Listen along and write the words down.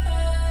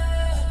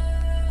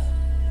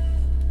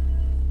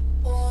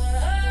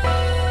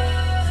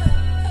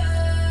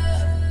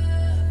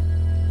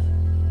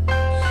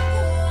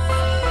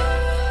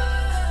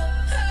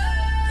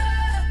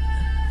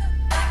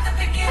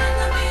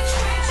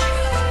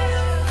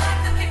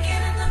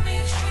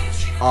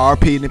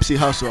R.P. Nipsey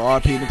Hussle.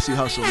 R.P. Nipsey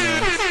Hussle,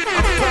 man.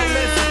 I'm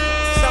prolific,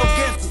 so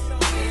gifted.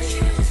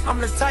 I'm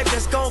the type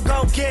that's gon'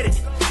 go get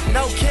it.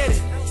 No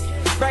kidding.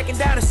 Breaking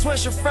down a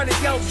switch in front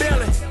of your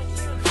building.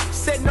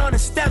 Sitting on the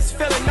steps,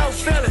 feeling no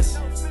feelings.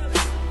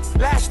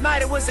 Last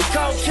night it was a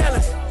cold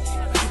killing.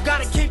 You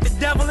gotta keep the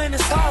devil in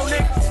his hole,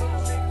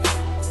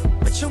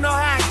 nigga. But you know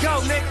how it go,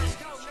 nigga.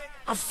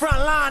 I'm front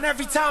line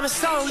every time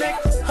it's on,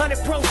 nigga. 100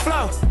 pro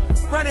flow,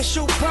 run and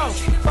shoot pro.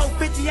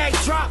 458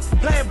 drop,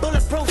 playing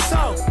bulletproof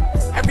soul.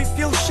 Every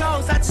few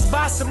shows I just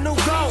buy some new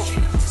gold.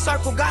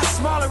 Circle got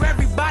smaller,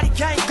 everybody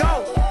can't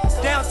go.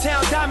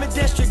 Downtown Diamond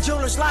District,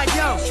 jewelers like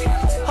yo.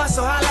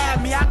 Hustle, holla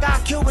at me, I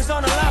got Cubans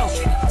on the low.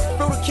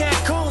 Through the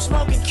Cancun,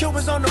 smoking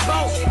Cubans on the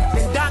boat.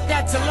 Then dock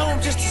that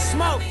Tulum just to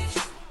smoke.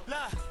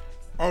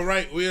 All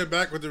right, we are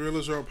back with the Real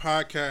Israel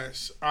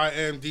podcast. I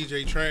am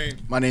DJ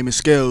Train. My name is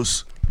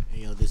Skills.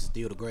 Hey, yo, this is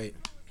Theo the Great.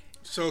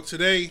 So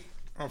today,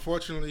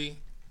 unfortunately,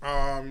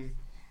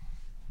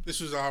 this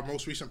was our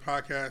most recent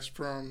podcast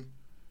from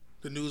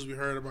the news we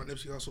heard about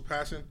Nipsey Hussle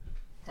passing.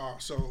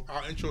 So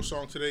our intro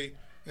song today,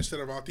 instead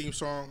of our theme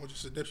song, which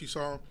is a Nipsey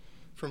song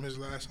from his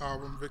last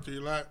album, Victory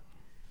Lap.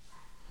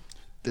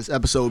 This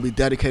episode will be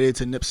dedicated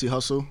to Nipsey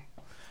Hussle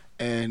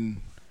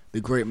and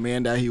the great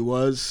man that he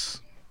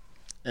was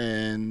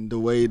and the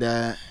way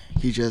that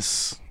he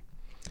just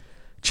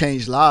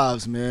changed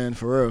lives, man,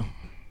 for real.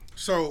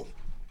 So,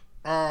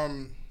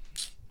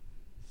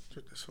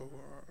 check this whole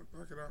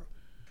knock it out.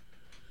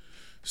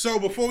 So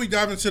before we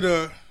dive into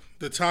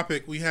the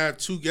topic, we have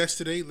two guests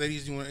today.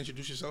 Ladies, do you want to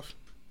introduce yourself?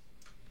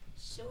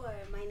 Sure.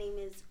 My name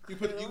is You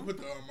Crew. can put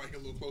the mic a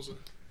little closer.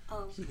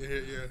 Oh.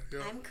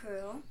 Yeah. I'm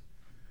Crew.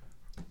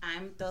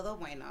 I'm Todo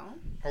Bueno.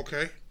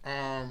 Okay.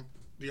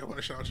 Do y'all want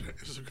to shout out your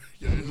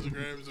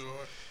Instagrams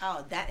or?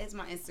 Oh, that is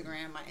my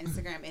Instagram. My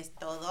Instagram is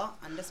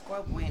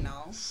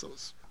Todo_Bueno. So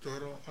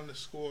Todo_Bueno.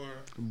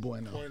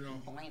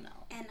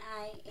 bueno. And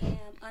I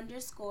am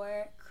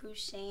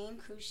 _Crushane.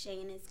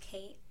 Crushane is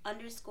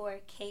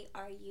K_KRUSHANE_.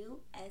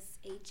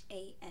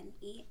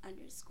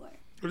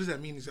 What does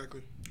that mean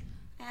exactly?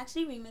 I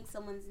actually remixed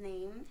someone's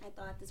name. I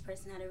thought this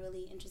person had a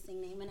really interesting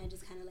name, and I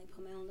just kind of like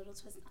put my own little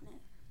twist on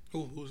it.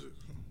 Who's it?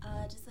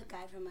 Just a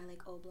guy from my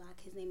like old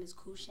block. His name is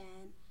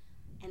Kushan,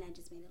 and I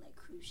just made it like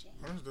Crushane.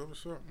 Oh, that's dope as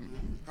fuck.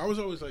 I was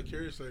always like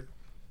curious, like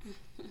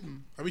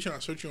I be trying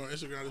to search you on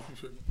Instagram.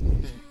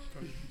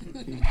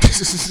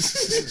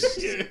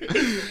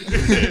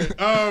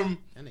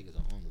 That nigga's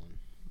on one.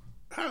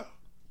 How?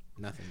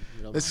 Nothing.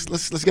 Let's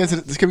get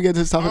into can we get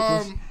into this topic,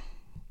 please?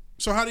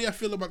 So how do y'all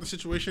feel about the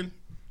situation?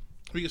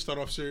 We can start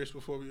off serious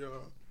before we Yeah.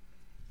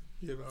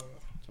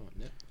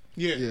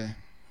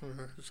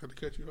 Just had to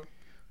cut you off.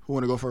 Who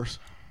want to go first?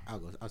 I'll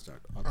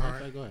start. All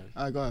right. Go ahead.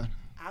 All right, go ahead.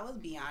 I was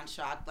beyond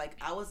shocked. Like,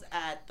 I was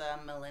at the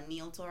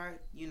Millennial Tour,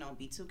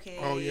 B2K,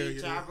 Oh, yeah.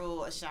 Ja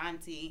Rule,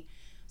 Ashanti.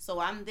 So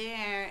I'm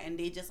there, and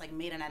they just, like,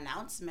 made an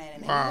announcement.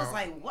 And Wow. it was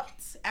like,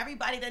 what?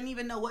 Everybody didn't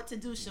even know what to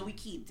do. Should we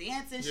keep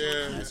dancing? Should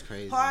Yeah. we That's keep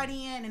crazy.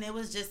 partying? And it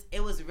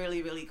was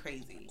really, really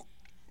crazy.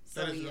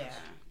 So, That is yeah, nuts.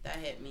 that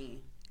hit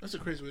me. That's a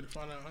crazy way to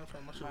find out. I don't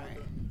find my shit like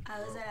that. I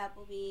was at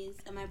Applebee's,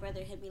 and my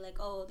brother hit me like,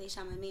 "Oh, they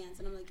shot my man's,"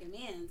 and I'm like, "Your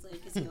man's?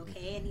 Like, is he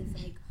okay?" And he's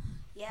like,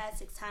 "Yeah,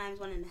 6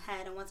 times, 1 in the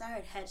head." And once I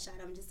heard headshot,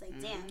 I'm just like,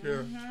 "Damn."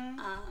 Yeah.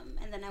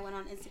 And then I went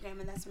on Instagram,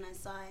 and that's when I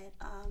saw it.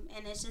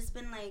 And it's just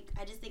been like,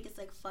 I just think it's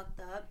like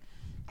fucked up.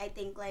 I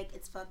think like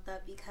it's fucked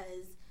up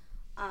because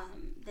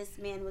this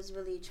man was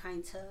really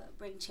trying to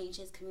bring change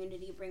to his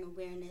community, bring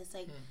awareness.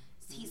 Like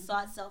he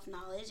sought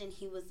self-knowledge, and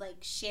he was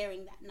like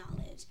sharing that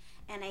knowledge.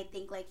 And I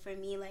think like for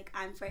me, like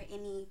I'm for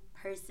any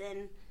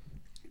person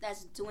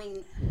that's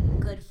doing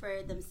good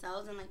for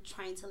themselves and like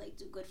trying to like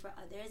do good for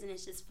others. And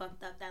it's just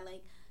fucked up that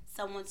like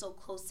someone so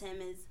close to him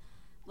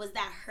was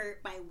that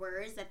hurt by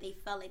words that they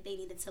felt like they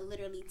needed to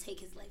literally take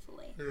his life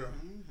away. Yeah.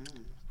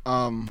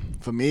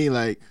 For me,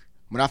 like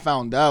when I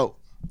found out,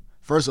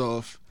 first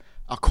off,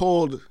 I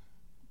called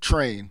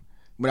Train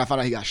when I found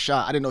out he got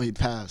shot. I didn't know he'd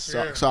passed.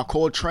 So I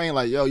called Train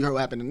like, "Yo, you heard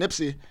what happened to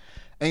Nipsey?"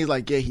 And he's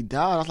like, "Yeah, he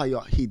died." I was like, "Yo,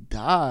 he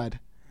died."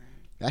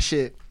 That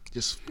shit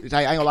just,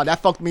 I ain't gonna lie,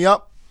 that fucked me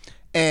up.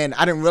 And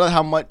I didn't realize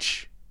how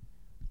much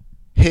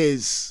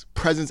his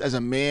presence as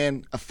a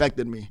man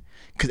affected me.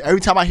 Because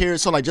every time I hear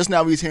his song, like just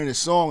now we was hearing this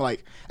song,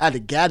 like I had to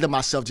gather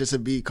myself just to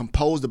be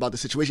composed about the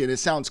situation. And it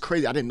sounds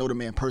crazy. I didn't know the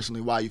man personally.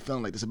 Why are you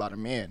feeling like this about a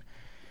man?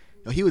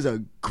 He was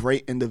a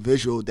great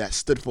individual that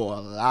stood for a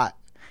lot.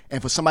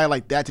 And for somebody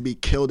like that to be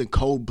killed in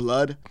cold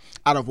blood,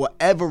 out of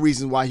whatever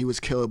reason why he was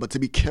killed, but to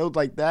be killed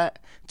like that,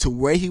 to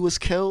where he was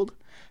killed,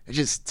 it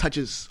just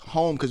touches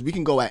home because we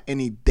can go at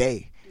any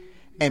day.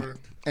 And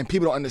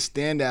people don't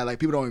understand that. Like,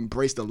 people don't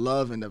embrace the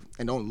love and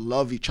don't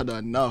love each other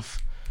enough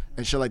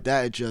and shit like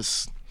that. It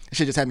shit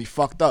just had me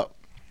fucked up.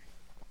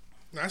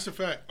 That's a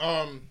fact.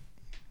 I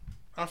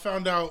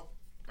found out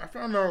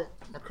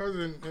my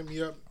cousin hit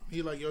me up.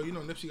 He like, "Yo,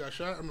 Nipsey got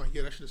shot?" I'm like,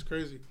 "Yeah, that shit is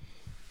crazy."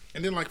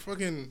 And then like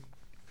fucking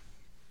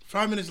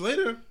 5 minutes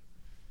later,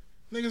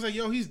 niggas like,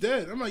 "Yo, he's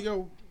dead." I'm like,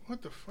 "Yo,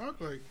 what the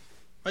fuck?" Like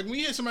when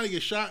you hear somebody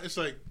get shot, it's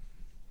like,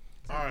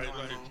 all right,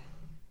 like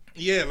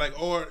Yeah, like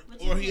or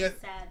Which or is he really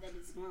had. sad that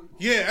it's normal.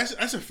 Yeah,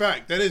 that's a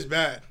fact. That is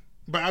bad.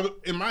 But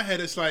in my head,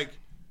 it's like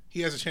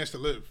he has a chance to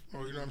live.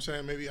 Or, you know what I'm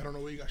saying? Maybe, I don't know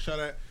where he got shot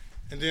at.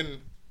 And then,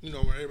 you know,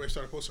 when everybody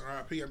started posting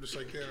RIP, I'm just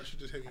like, yeah, I should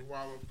just hit me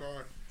wild off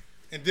guard.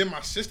 And then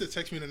my sister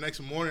texted me the next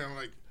morning at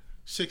like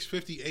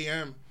 6:50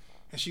 a.m.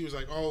 And she was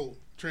like, oh,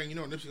 Train, you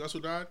know Nipsey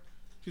Hussle died?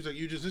 She was like,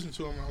 you just listened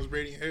to him when I was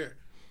braiding your hair.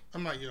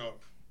 I'm like, yo.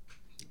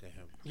 Damn.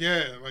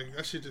 Yeah, like,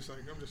 that shit just like,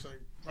 I'm just like,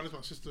 why does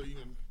my sister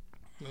even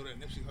know that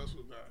Nipsey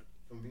Hussle died?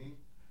 For me,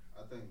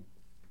 I think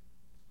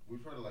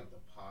we've heard of like the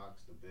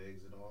Pox, the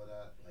Bigs, and all of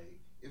that. Like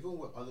even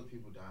with other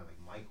people dying, like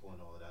Michael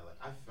and all of that, like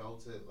I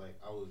felt it. Like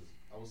I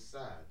was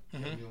sad,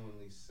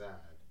 genuinely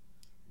sad.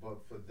 But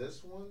for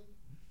this one,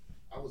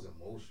 I was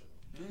emotional.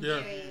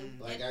 Yeah.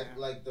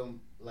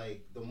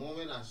 Like the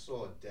moment I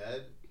saw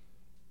dead,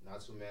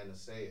 not too man to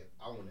say it,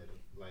 I wanted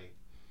it. Like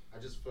I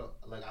just felt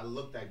like I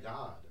looked at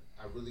God.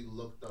 I really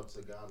looked up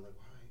to God. Like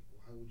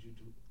why would you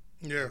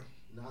do? Yeah.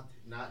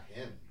 Not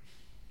him.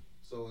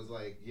 So it's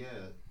like, yeah,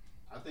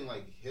 I think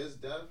like his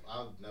death,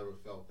 I've never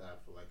felt that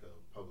for like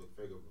a public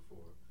figure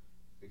before,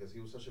 because he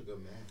was such a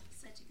good man.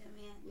 Such a good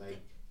man.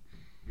 Like,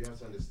 you have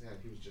to understand,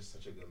 he was just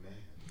such a good man.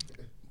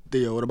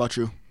 Theo, what about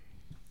you?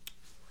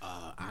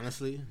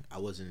 Honestly, I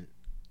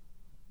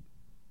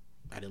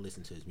didn't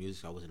listen to his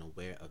music. I wasn't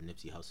aware of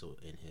Nipsey Hussle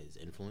and his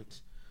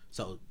influence.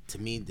 So to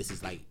me, this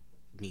is like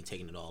me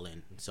taking it all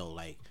in. So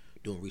like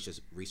doing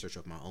research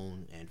of my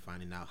own and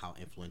finding out how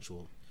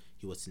influential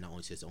he was not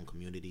only to his own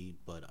community,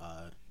 but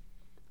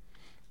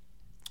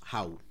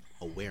how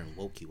aware and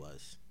woke he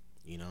was,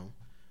 you know?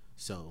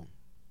 So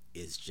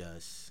it's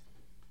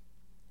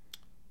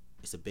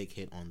a big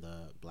hit on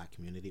the black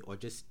community, or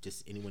just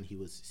anyone he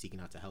was seeking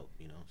out to help,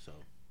 you know? So.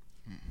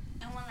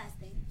 And one last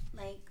thing,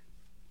 like,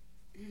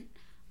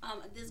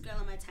 this girl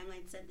on my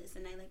timeline said this,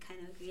 and I like kind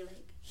of agree.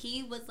 Like,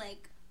 he was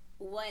like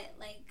what,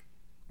 like,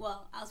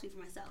 well, I'll speak for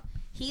myself.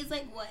 He's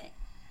like what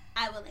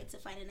I would like to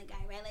find in a guy,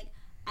 right? Like,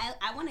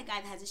 I want a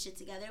guy that has his shit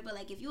together, but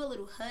like if you a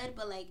little hood,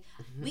 but like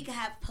we could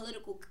have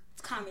political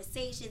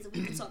conversations and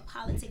we could talk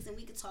politics and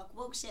we could talk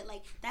woke shit.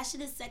 Like that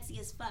shit is sexy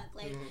as fuck.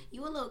 Like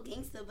you a little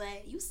gangster,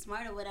 but you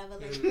smart or whatever.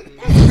 Like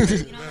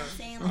that's, you know what I'm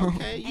saying? Like,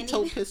 Okay, you and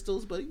told even,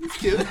 pistols, but you was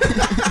cute.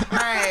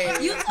 Right.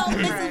 you told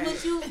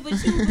pistols,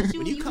 but you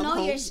When you come know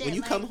home, your shit. when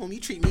you like, come home,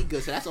 you treat me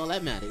good, so that's all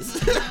that matters.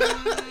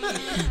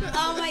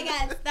 oh my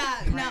god,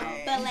 stop. No,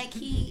 but like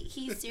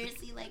he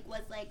seriously like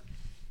was like,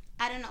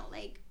 I don't know,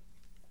 like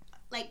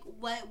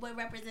what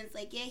represents,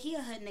 like, yeah, he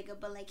a hood nigga,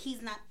 but like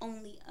he's not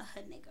only a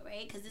hood nigga,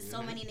 right? Because there's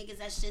so many niggas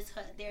that's just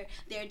hood.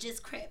 They're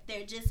just Crip,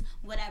 they're just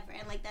whatever,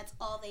 and like that's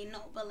all they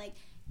know. But like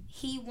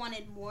he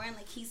wanted more, and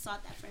like he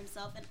sought that for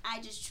himself, and I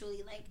just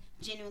truly like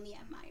genuinely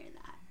admire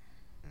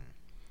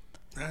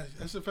that.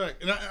 That's a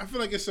fact, and I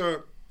feel like it's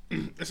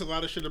a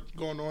lot of shit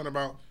going on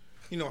about,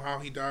 you know, how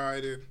he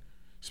died and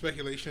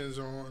speculations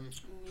on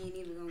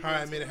how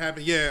I made it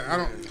happen. Yeah,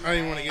 I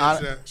didn't want to get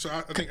into that. So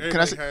I think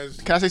everybody has.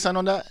 Can I say something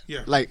on that?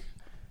 Yeah. Like,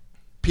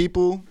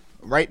 people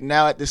right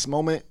now at this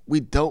moment, we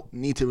don't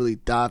need to really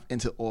dive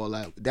into all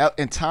that. That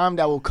in time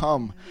that will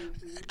come.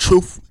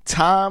 Truth,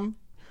 time,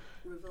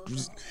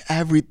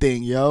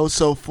 everything, yo.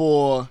 So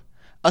for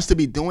us to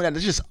be doing that,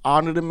 let's just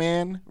honor the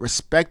man,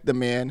 respect the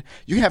man.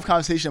 You can have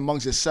conversation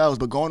amongst yourselves,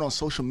 but going on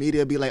social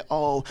media, be like,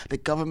 oh, the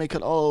government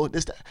could, oh,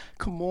 this, that.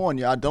 Come on,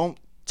 y'all. Don't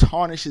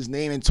tarnish his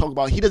name and talk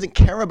about. He doesn't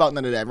care about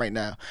none of that right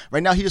now.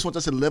 Right now, he just wants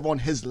us to live on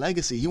his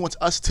legacy. He wants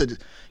us to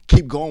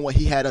keep going what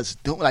he had us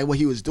doing, like what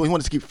he was doing. He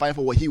wants us to keep fighting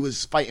for what he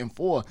was fighting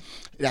for.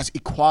 That's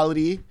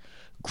equality,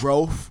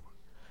 growth,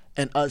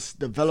 and us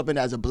developing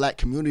as a black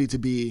community to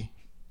be,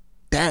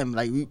 damn,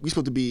 like we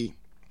supposed to be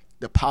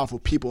the powerful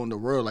people in the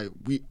world. Like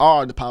we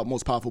are the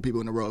most powerful people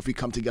in the world if we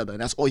come together,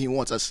 and that's all he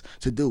wants us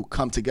to do.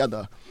 Come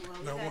together.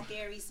 Well, we got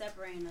Gary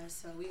separating us,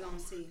 so we gonna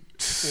see.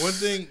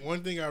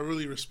 One thing I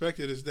really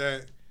respected is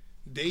that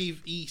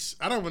Dave East,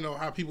 I don't even know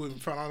how people even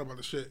found out about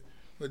the shit,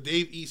 but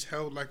Dave East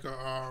held like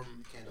a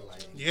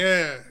Candlelight.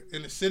 yeah,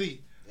 in the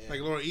city,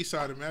 like Lower East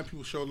Side, and mad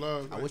people show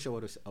love. I wish I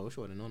would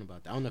have known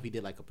about that. I don't know if he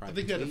did like a I private.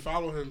 think you had to tweet.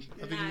 follow him.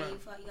 I think Nah, you you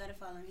might gotta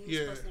follow him. He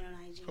was posting on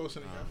IG.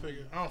 posting it. I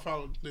figured. I don't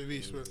follow Dave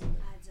East, but I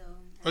don't.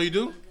 Oh, you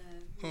do? Good.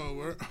 oh,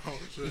 word. Oh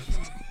shit.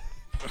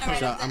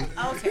 So I'm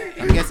Okay.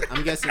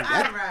 guessing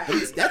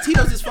that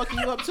Tito's just fucking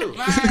you up too.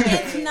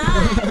 It's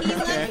not. He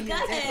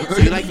looks good.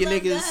 So you like He your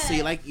look niggas? good. So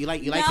you like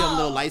them No.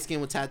 little light skin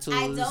with tattoos?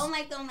 I don't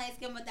like them light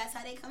skin, but that's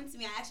how they come to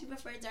me. I actually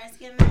prefer dark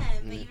skinned men,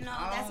 but you know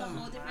that's a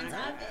whole different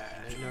topic.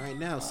 You know, right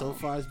now, so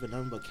far it's been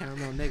nothing but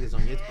caramel niggas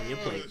on your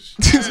plate.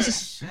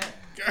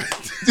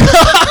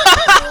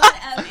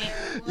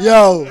 Whatever.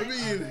 Yo,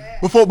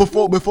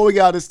 before we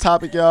get out of this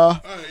topic, y'all.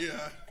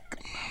 Yeah.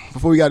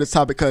 Before we got this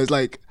topic, cause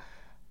like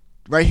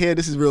right here,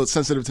 this is real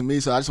sensitive to me,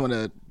 so I just want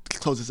to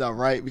close this out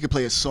right. We could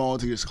play a song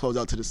to just close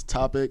out to this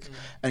topic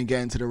and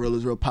get into the Real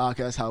is Real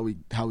podcast. How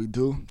we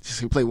do?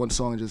 Just we play one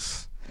song and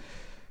just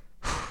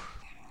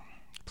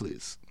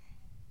please.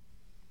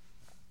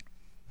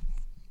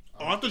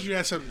 Oh, I thought you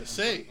had something to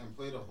say. And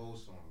play the whole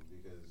song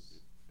because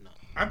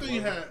I thought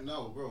you had.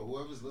 no, bro.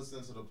 Whoever's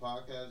listening to the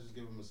podcast, just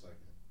give him a second.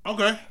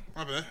 Okay.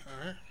 My bad.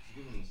 All right.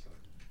 Give him a second.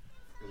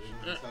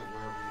 Because it's like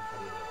wherever you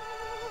cut it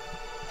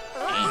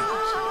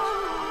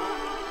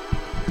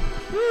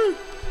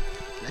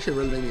off. That shit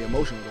really made me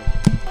emotional though.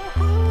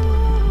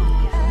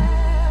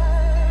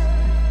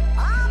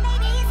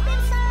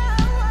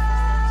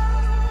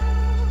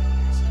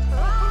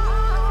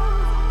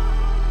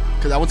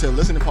 Cause I went to a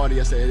listening party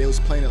yesterday. They was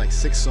playing it like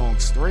 6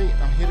 songs straight.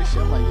 I'm hearing this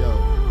shit. I'm like, yo.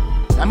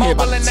 I'm here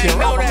about to tear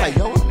up. I'm like,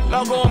 yo.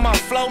 Logo on my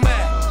flow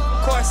mat.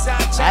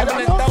 Courtside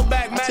champion and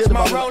throwback match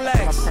my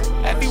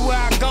Rolex. Everywhere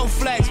I go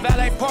flex.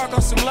 Valet park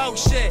on some low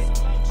shit.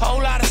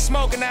 Whole lot of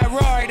smoke in that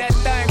Rory, that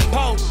thing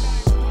poke.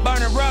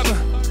 Burning rubber.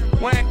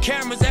 Wearing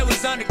cameras, they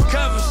was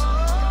undercovers.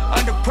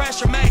 Under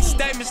pressure, made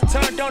statements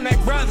turned on their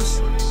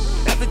brothers.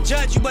 Never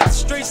judge you, but the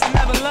streets will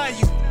never love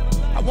you.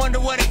 I wonder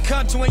what it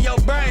come to in your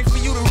brain for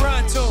you to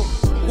run to.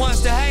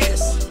 Ones to hate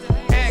us,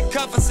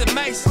 handcuff us and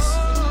maces.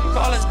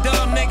 Call us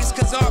dumb niggas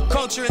cause our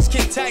culture is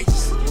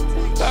contagious.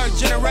 3rd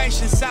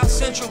generation South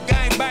Central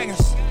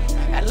gangbangers.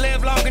 I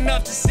lived long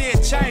enough to see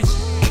it change.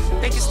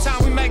 Think it's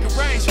time we make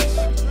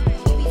arrangements.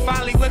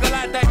 Finally wiggle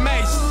out that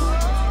maze.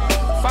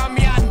 Find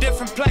me out in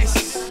different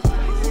places.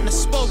 When the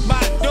smoke by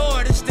the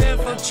door, this the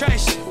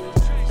infiltration.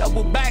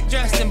 Double back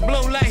dressed in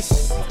blue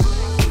laces.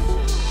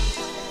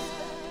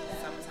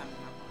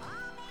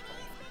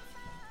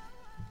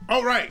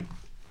 All right.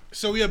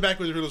 So we are back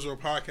with the Riddles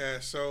World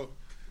podcast. So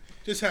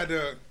just had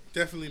to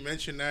definitely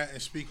mention that and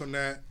speak on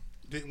that.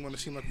 Didn't want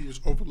to seem like he was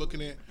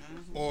overlooking it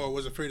or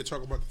was afraid to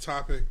talk about the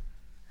topic.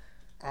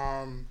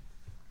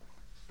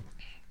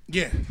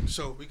 Yeah,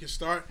 so we can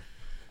start.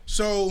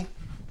 So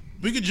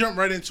we could jump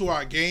right into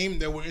our game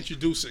that we're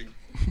introducing.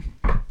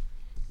 Are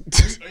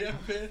you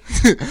prepared?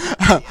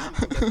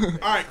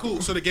 All right,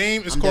 cool. So the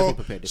game is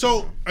called.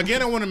 So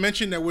again, I want to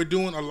mention that we're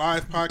doing a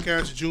live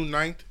podcast June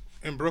 9th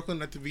in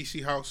Brooklyn at the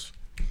VC House.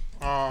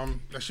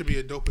 That should be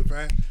a dope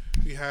event.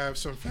 We have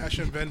some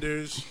fashion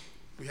vendors.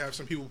 We have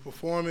some people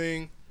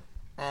performing.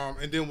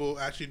 And then we'll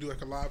actually do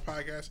like a live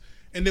podcast.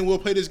 And then we'll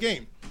play this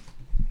game.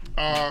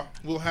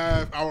 We'll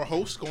have our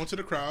host go into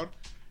the crowd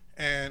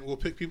and we'll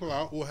pick people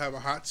out. We'll have a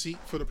hot seat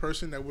for the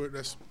person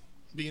that's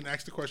being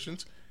asked the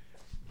questions.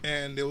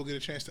 And they will get a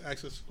chance to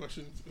ask us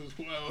questions as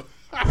well.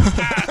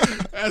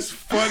 That's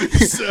funny,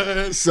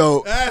 son.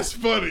 So that's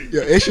funny.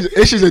 Yeah,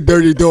 Ish a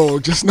dirty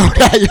dog. Just know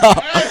that, y'all.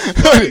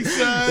 That's funny,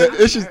 son.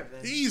 Ish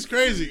He's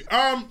crazy.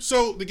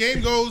 So the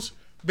game goes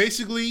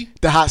basically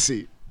the hot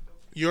seat.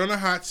 You're on a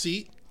hot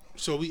seat,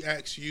 so we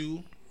ask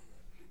you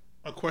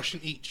a question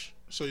each.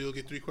 So you'll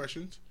get 3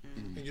 questions,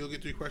 and you'll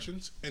get 3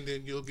 questions, and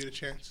then you'll get a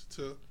chance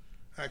to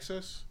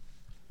access.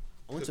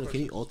 So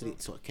can you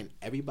alternate? So can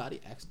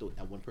everybody ask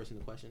that one person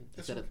the question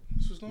instead of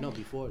no?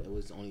 Before it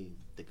was only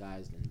the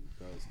guys and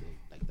girls did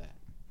like that.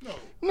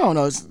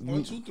 No. It's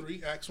 1, 2,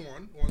 3. Ask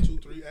 1. 1, 2,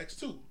 3. Ask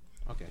 2.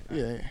 Okay.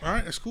 Yeah. All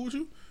right. That's cool with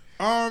you.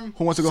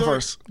 Who wants to go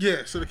first?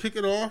 Yeah. So to kick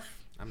it off,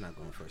 I'm not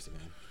going first again.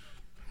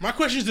 My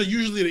questions are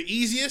usually the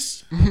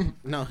easiest.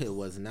 No, it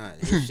was not.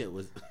 This shit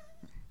was.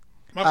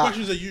 My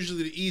questions are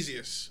usually the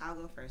easiest. I'll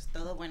go first.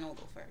 Throw one will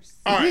go first.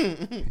 All right.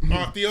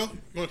 Theo, you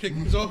want to kick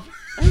this off?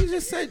 You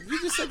just said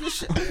this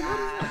shit.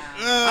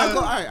 I'll go.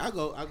 All right. I'll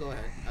go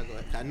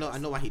ahead. I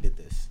know why he did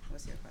this.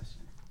 What's your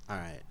question? All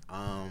right.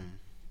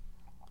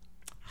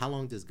 How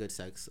long does good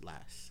sex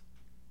last?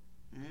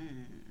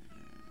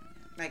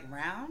 Like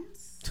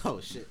rounds?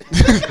 Oh shit.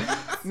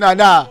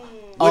 Nah.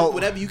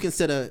 Whatever you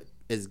consider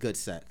is good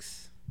sex.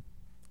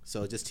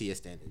 So just to your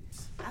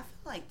standards. I feel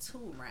like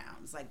 2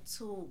 rounds, like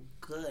 2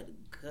 good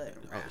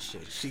rounds.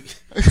 Oh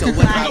shit. So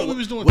what? I thought we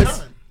was doing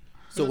time.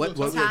 So what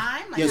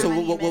time? Like yeah. So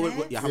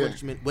how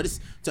much minutes? What is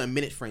a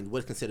minute frame? What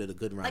is considered a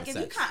good round like of sex?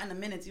 Like if you count in the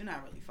minutes, you're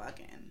not really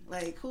fucking.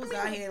 Like who's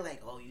out here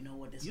like, oh, you know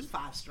what? This is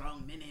 5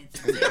 strong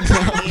minutes.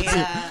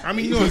 Yeah. I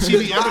mean, you know, a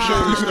TV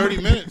episode is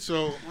 30 minutes,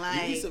 so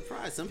like, you'd be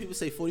surprised. Some people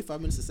say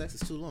 45 minutes of sex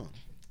is too long.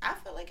 I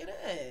feel like it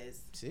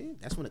is. See,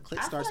 that's when the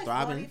clit starts like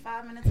throbbing.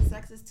 45 minutes of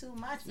sex is too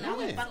much. Now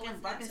we're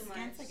fucking rubbing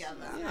skin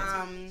together.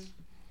 Yeah.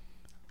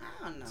 I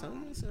don't know.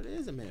 So there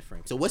is a minute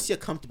frame. So what's your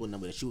comfortable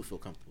number that you would feel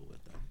comfortable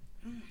with,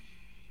 though?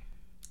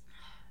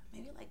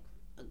 Maybe like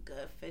a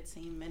good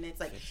 15 minutes.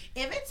 Like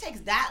if it takes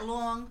that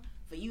long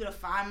for you to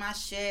find my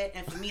shit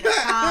and for me to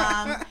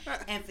come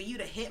and for you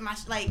to hit my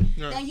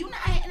then you not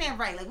hitting it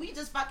right. Like we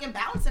just fucking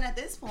bouncing at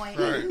this point.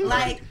 Right,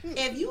 like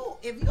if you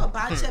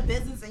about your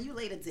business and you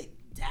lay the dick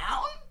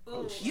down,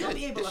 you'll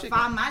be able to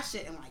find my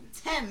shit in like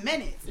 10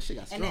 minutes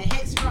and then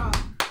hit strong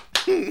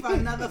for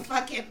another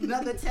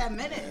 10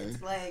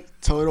 minutes. Like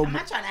I'm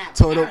not trying to have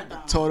a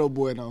marathon. Todo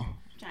bueno. I'm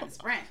trying to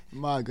sprint.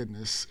 My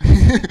goodness. So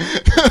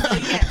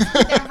yeah,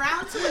 then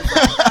round 2 is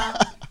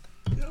like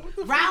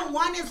round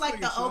 1 is like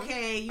the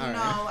okay, you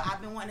know, I've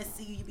been wanting to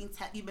see you.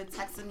 You've been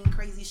texting me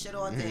crazy shit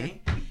all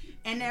day.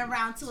 And then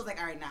round 2 is like,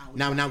 all right, now we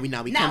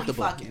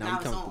comfortable. Now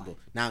we comfortable.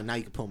 Now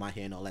you can pull my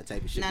hair and all that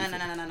type of shit. No.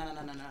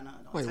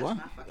 Wait, what?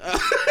 My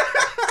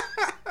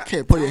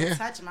Can't pull your hair. Don't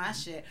touch my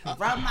shit.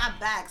 Rub my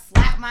back,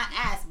 slap my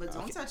ass, but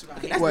don't touch my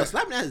hair.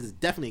 Slapping ass is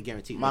definitely a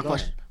guarantee. My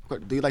question: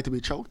 do you like to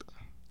be choked?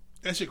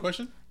 That's your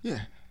question? Yeah.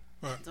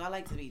 Do I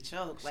like to be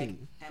choked? Like,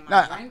 am I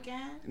Nah, drinking?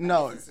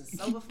 no. Like, is this a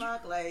sober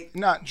fuck? Like,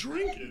 Not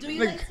Drinking. Do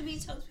you like to be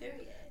choked?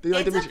 Period. Do you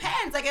like it to be?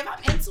 depends. Like, if I'm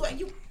into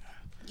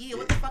it,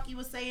 what the fuck you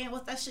was saying?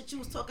 What's that shit you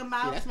was talking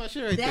about? Yeah, that's my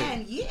shit right then,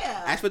 there.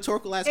 yeah. Ask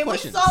rhetorical ass If we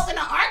questions. solving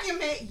an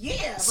argument,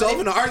 yeah. But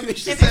Solving an argument,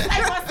 she If it's said.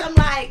 like on some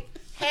like,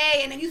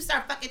 hey, and then you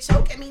start fucking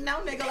choking me, no,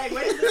 nigga. Like,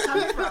 where is this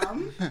coming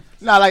from?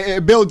 Nah, like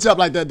it builds up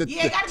like the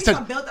Yeah, it gotta be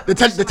some build up. the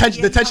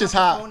tension's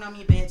high. On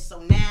me, bitch. So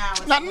now,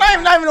 it's Not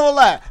even all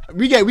that.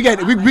 We getting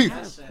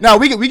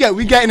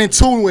in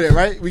tune with it,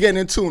 right? We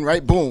getting in tune,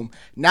 right? Boom.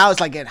 Now it's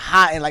like getting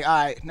hot and like, all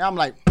right. Now I'm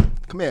like,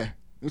 come here.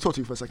 Let me talk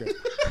to you for a second.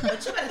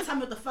 But you better tell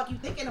me what the fuck you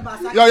thinking about.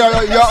 So Yo.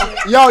 Because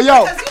you're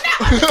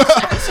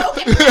not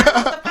choking me.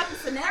 What the fucking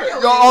scenario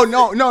is. Oh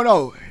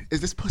no. Is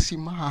this pussy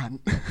mine?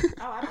 Oh,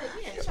 I'm like,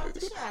 yeah, choke the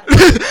shit out of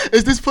me.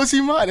 Is this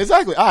pussy mine?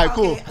 Exactly. All right,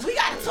 cool. Okay, we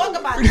gotta talk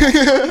about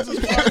this. You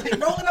can't be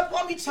rolling up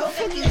on me,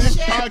 choking me and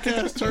shit.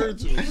 Podcast turned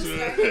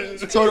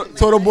to.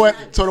 Todo bueno.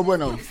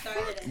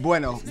 Started it.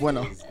 Bueno.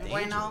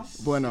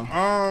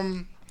 Bueno.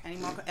 Any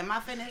more? Am I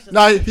finished?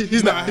 Nah,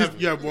 he's I not.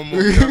 have one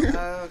more.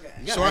 Okay.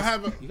 So I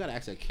have You gotta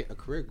ask a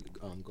career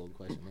goal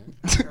question, man.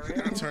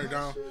 I turn it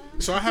down.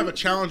 So I have a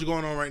challenge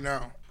going on right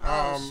now.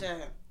 Oh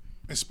shit.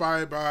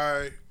 Inspired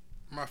by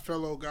my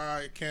fellow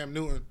guy Cam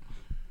Newton.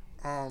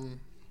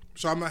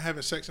 So I'm not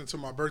having sex until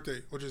my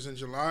birthday, which is in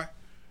July.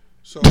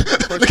 So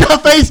Look at her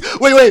face.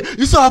 Wait.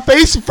 You saw her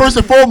face first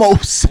and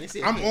foremost.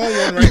 I'm on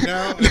one right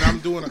now, and I'm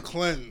doing a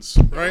cleanse,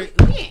 right?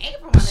 We in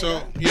April, my So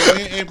nigga. yeah,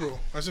 we in April.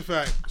 That's a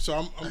fact. So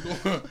I'm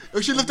going.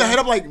 She lifted her head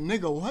up like,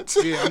 nigga, what?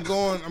 Yeah, I'm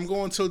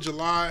going till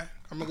July.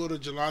 I'm gonna go to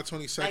July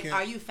 22nd. Like,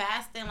 are you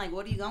fasting? Like,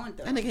 what are you going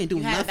through? That nigga ain't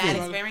doing you had nothing. a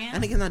bad experience?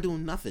 That nigga's not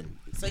doing nothing.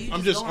 So you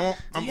I'm just just going, on- do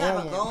I'm you have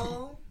on a one.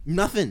 goal?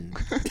 Nothing.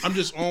 I'm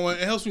just on one.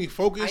 It helps me Are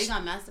focus. you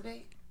gonna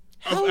masturbate?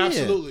 Hell yeah.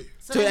 Absolutely.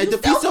 So So then it you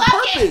defeats still the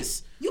fucking.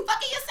 purpose. You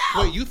fucking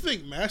yourself. Wait, you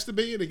think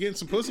masturbating and getting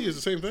some pussy is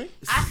the same thing?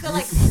 I feel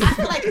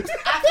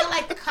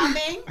like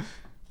coming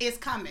is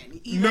coming.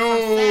 Either No.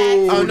 from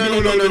sex- Oh, no. All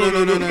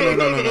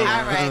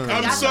right. I'm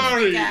y'all some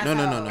sorry. freak ass No.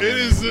 hoes. It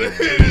is.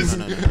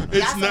 It's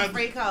Y'all some not.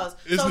 freak hoes.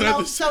 it's So not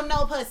no, the so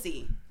no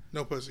pussy.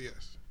 No pussy.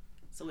 Yes.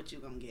 So what you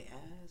gonna get?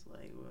 Ass?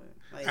 Like what?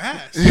 Like,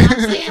 Ass. You know what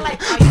I'm saying?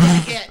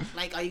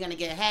 Like, are you gonna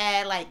get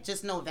head? Like,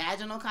 just no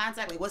vaginal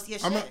contact? Like, what's your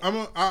shit?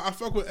 I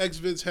fuck with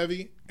XVids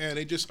heavy, and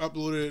they just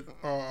uploaded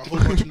a whole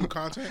bunch of new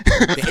content.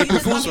 The You April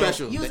just Fool gonna be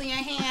special. using your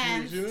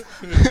hands. You know?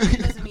 You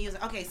listen to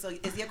music. Okay, so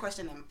is your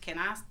question? Can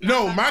I?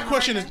 No, not my fuck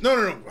question my is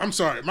no. I'm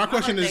sorry. My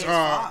question is birthday is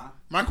fall.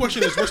 my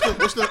question is what's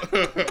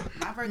the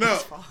My birthday no.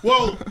 is fall.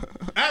 Well,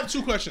 I have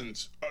two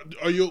questions.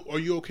 Are you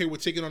okay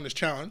with taking on this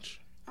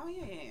challenge? Oh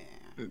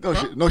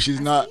yeah. No, she's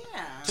not.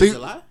 Yeah. So you-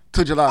 July?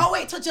 To July. Oh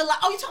wait, till July.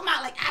 Oh, you talking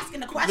about like asking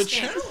the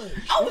question? challenge.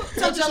 Oh,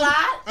 till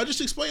July. I just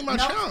explained my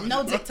challenge.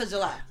 No dick till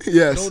July.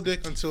 Yes. No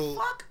dick until.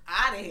 Fuck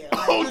out of here.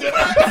 Oh,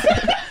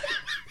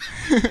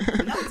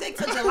 No dick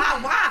till July.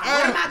 Why?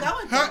 What am I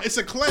going through? It's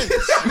a cleanse.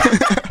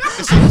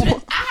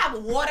 I have a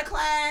water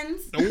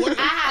cleanse. What?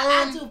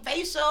 I do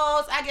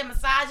facials. I get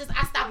massages.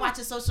 I stopped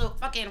watching social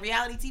fucking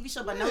reality TV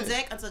show, but no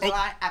dick until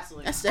July.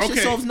 Absolutely. That Okay.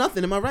 shit solves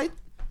nothing. Am I right?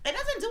 It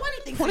doesn't do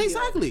anything Well, for you.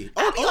 exactly.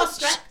 I be all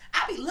stressed.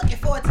 I be looking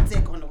forward to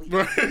dick on the weekend.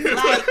 Right.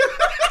 Like,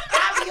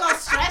 I be all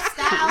stressed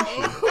out.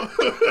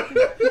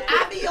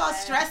 I be all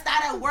stressed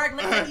out at work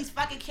looking at these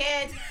fucking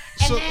kids.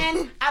 And So-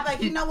 then I'm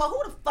like, you know what?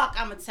 Who the fuck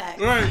I'm gonna text?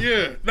 Right,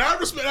 yeah. Now I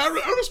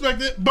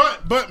respect it.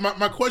 But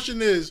my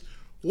question is,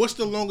 what's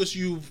the longest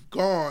you've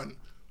gone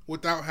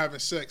without having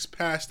sex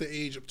past the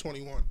age of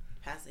 21?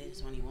 Past the age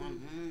of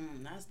 21.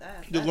 That's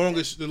that. The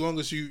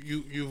longest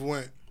you've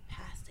went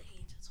Past the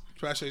age of 21.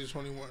 past the age of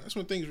 21. That's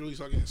when things really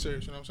start getting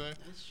serious. You know what I'm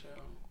That's true.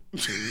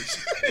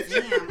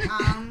 saying?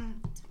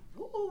 Damn.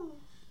 Ooh.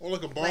 Or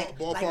like a Like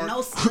ballpark.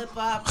 no slip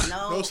up,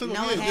 No no slip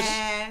up, yeah,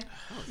 head,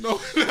 No.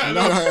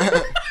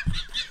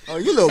 Oh,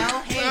 you little, no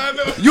head.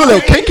 you a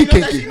little kinky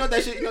You know kinky.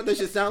 what that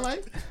shit sound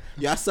like?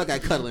 Yeah, I suck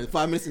at cuddling.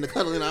 5 minutes into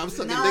cuddling, I'm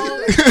sucking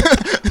No. dick.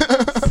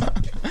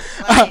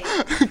 Like,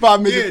 5 Yeah,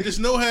 minutes. just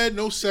no head,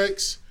 no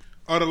sex.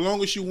 The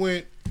longest you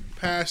went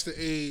past the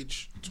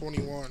age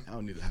 21. I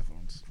don't need the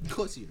headphones. Of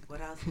course you.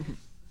 what else?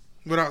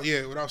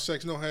 Without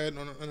sex, no head,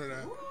 none of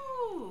that.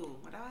 Ooh,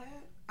 what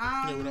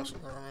else? Yeah, without.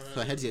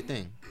 So head's your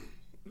thing.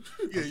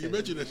 Yeah, you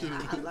mentioned that shit.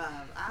 I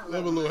Love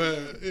love a little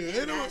head. Yeah,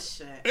 ain't no, that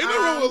shit. ain't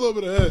no wrong with a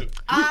little bit of head.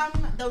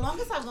 The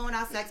longest I've gone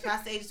without sex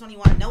past the age of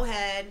 21, no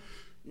head,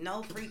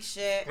 no freak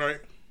shit. Right.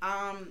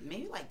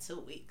 Maybe like 2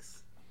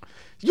 weeks.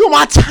 You on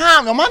my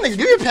time. Yo, my nigga,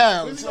 give me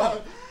pounds.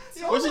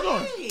 Where's he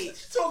going?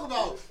 Wait. Talk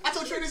about. I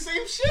told Trey the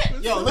same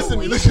shit. Yo, 2 listen to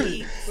me. weeks.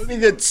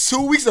 Nigga,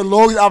 2 weeks the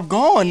longest I've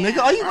gone, nigga.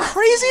 Are you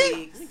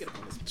crazy? 2 weeks.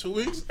 2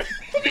 weeks?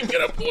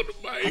 Get up on the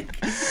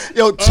mic.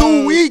 Yo,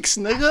 2 weeks,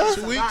 nigga.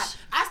 2 God, weeks?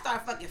 I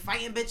start fucking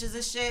fighting bitches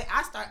and shit.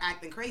 I start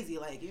acting crazy,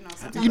 like, you know.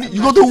 Sometimes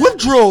You go through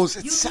withdrawals.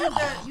 You It's need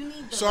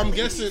the. So I'm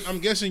release.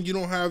 guessing you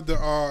don't have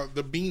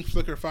the Beam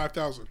Flicker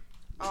 5000.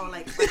 Oh,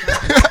 like.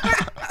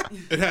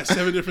 It has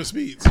 7 different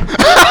speeds.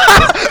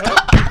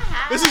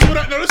 This is what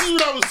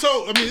I was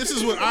told. I mean, this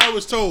is what I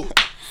was told.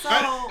 So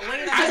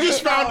wait a I minute,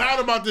 just found though. out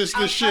about this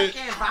shit.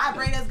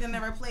 Vibrator's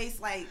gonna replace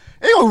like.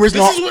 Ain't gonna replace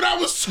This is no. what I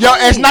was Yo, told.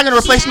 it's not gonna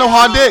replace no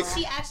hard dick.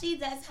 She actually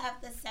does have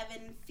the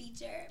 7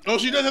 feature. Oh,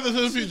 she does have the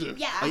same feature.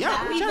 Yeah, Oh,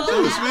 yeah. we What y'all both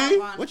do, have Speed? it.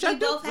 What y'all We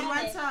do? both have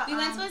it. We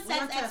went to a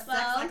sex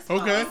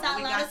expo. Okay. We saw a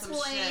We lot got of some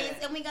toys, shit.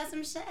 and we got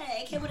some shit.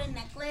 It came with a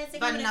necklace. It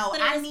But came no, with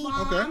a I clitoris need.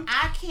 bomb. Okay.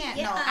 I can't.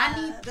 Yeah, No,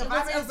 I need the it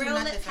was vibrators a do real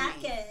nothing lit for me.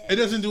 package. It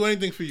doesn't do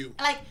anything for you.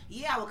 Like,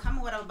 yeah, I will come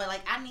or whatever, but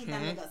like, I need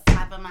them niggas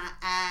slapping my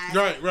ass.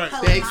 Right. pulling The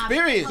my-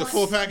 experience. The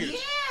full package. Yeah,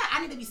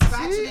 I need to be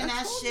scratching in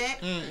that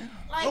shit.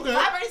 Like, Okay.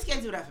 vibrators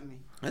can't do that for me.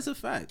 That's a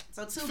fact.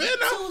 So two Fair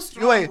enough.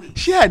 strong Wait,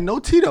 weeks. she had no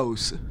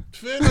Tito's.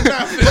 Fair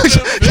enough. She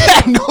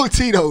had no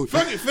Tito's.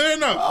 Fuck it, fair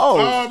enough.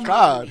 Oh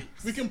God.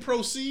 We can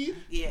proceed.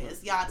 Yeah,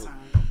 it's y'all turn.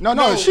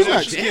 No, she's yeah,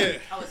 next. Yeah.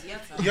 Oh, it's your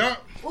turn. Yeah.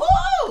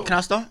 Woo! Can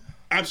I start?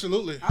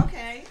 Absolutely.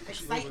 Okay.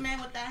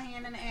 Excitement with that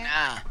hand in the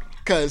air.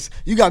 Cause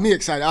you got me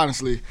excited,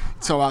 honestly.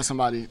 Talk about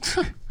somebody.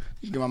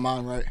 You get my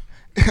mind right.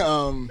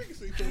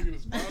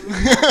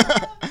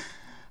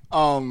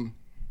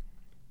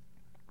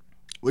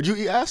 Would you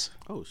eat ass?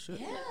 Oh shit.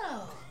 No.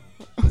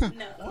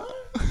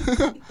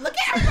 Look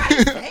at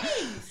everybody's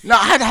face. No,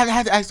 I had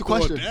to ask the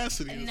question.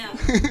 Audacity. No.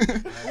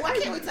 Well, I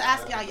can't wait to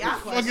ask y'all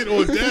questions. Fucking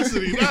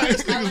audacity. Nah,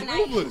 this nigga's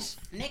ruthless.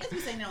 Niggas be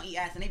saying they don't eat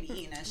ass and they be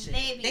eating that shit.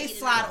 They be They eating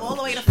slide it. all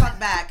the way the fuck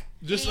back.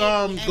 Just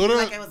And go to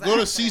like it was an go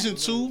to accident.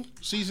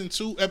 season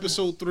 2,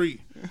 episode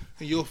 3,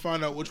 and you'll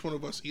find out which one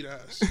of us eat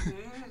ass.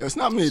 It's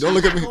not me. Don't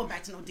look at I'm me. not going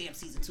back to no damn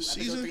season 2,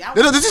 episode 3.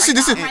 No, this is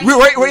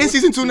we're in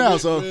season 2 now.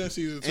 So Yeah,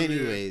 season 2.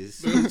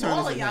 Anyways.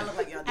 All of y'all look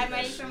like y'all do I'm that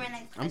ready shit. for my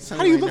next I'm question.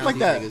 How do you telling look like right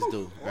now that? what these niggas do.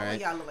 All of Alright.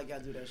 y'all look like y'all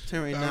do that shit.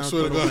 Tell right I now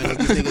swear to what God.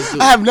 these niggas do.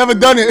 I have never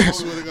done it.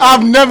 swear to God.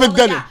 I've never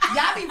done it.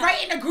 Y'all be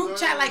right in the group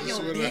chat like, yo,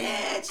 Swear to God.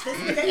 bitch, this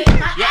nigga ate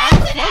my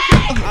ass today.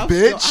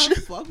 Bitch. Yo, I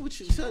fuck with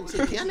you. Son.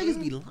 Y'all niggas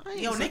be lying.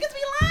 Yo, son. niggas be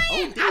lying. I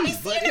be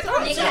seeing the group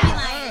Niggas chat. be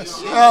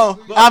lying.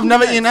 Yo, I've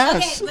never eaten Okay,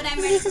 ass. but I'm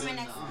ready for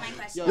my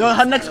question. Yo,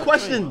 her next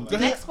question.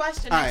 Next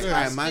question. All right, next all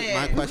right, question.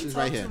 my question's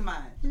We right talk here. too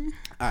much.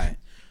 All right.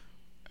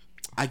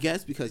 I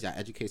guess because y'all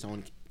educate, so I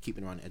want to keep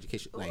it around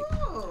education. Like,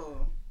 Ooh.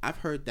 I've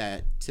heard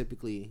that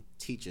typically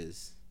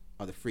teachers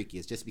are the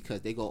freakiest just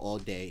because they go all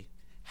day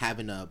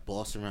having to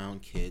boss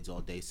around kids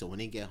all day. So when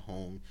they get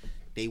home,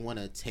 they want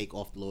to take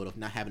off the load of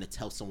not having to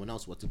tell someone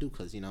else what to do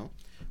because, you know.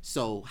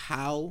 So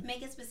how...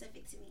 Make it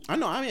specific to me. I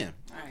know, I am.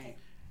 All right.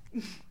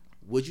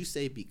 Would you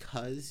say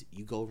because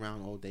you go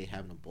around all day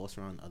having to boss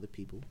around other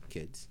people,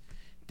 kids,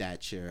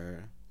 that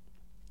you're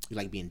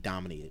like being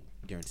dominated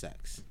during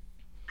sex?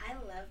 I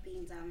love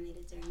being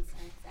dominated during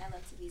sex. I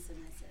love to be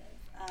submissive.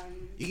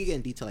 You can get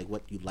in detail like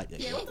what you like.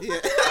 Like, Yeah, what the yeah.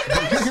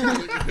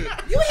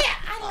 You here?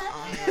 I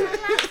love to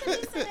be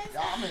submissive.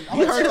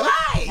 You heard her?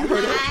 Right. You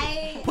heard her?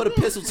 I Put a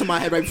pistol to my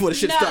head right before the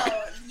shit no, started.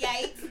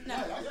 yikes, no.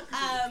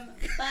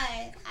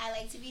 But I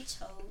like to be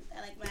choked.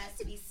 I like my ass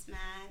to be smacked.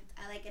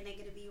 I like a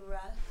nigga to be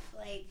rough,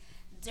 like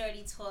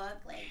dirty talk,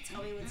 like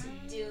tell me what to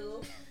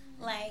do.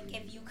 Like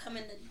if you come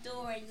in the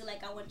door and you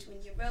like, I want you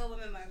in your robe,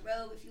 I'm in my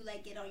robe. If you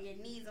like get on your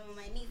knees, I'm on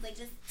my knees. Like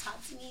just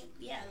talk to me.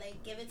 Yeah,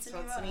 like give it to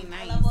Talk me to raw. me I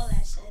nice. love all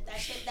that shit. That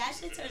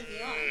shit turns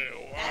me on.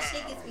 That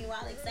shit gets me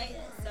wild excited.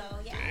 So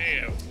yeah.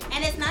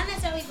 And it's not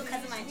necessarily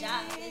because of my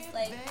job. It's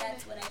like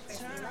that's what I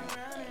personally like.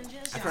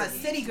 I heard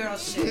city girl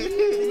shit.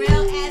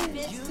 Real ass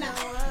bitch. No.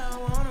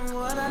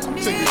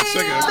 Take me a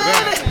second after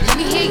that. Let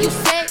me hear you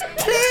say,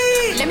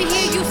 please. Let me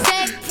hear you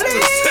say, Take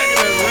a second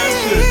after that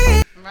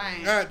shit.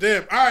 Right. God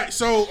damn. All right,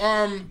 so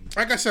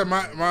like I said,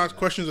 my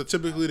questions are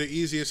typically the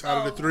easiest out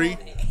of the three.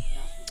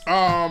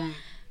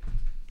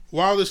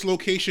 Wildest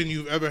location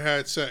you've ever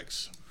had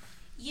sex?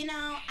 You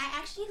know, I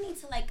actually need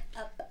to like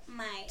up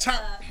my.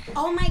 Top-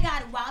 Oh my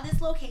god!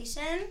 Wildest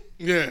location.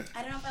 Yeah.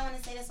 I don't know if I want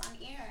to say this on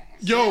air.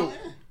 Yo,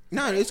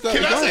 No, it's good.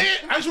 can I Go say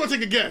ahead. it? I just want to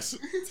take a guess.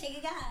 Take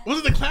a guess. Was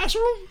it the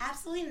classroom?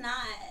 Absolutely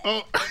not.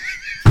 Oh,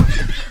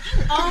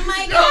 Oh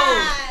my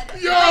god!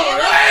 yo,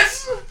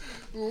 that's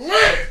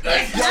lit.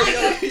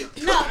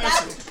 No,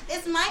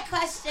 it's my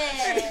question.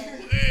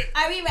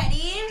 Are we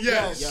ready?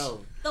 Yes.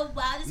 Yo. The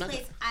wildest Nothing.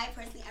 place I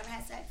personally ever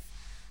had sex.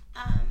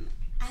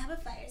 I have a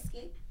fire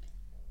escape,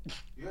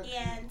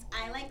 and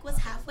I like was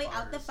halfway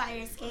out the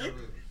fire escape,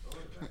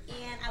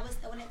 and I was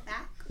throwing it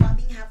back while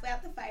being halfway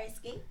out the fire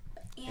escape,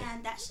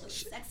 and that shit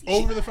was sexy.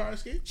 Over the fire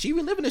escape? She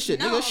reliving this shit,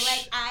 No, nigga.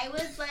 like I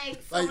was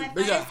like, so Like,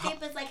 my bitch, fire how-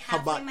 escape is like how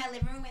halfway about- in my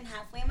living room and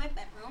halfway in my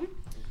bedroom.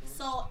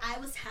 So I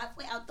was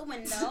halfway out the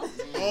window.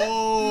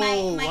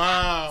 Oh, my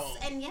wow.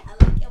 ass, and yeah,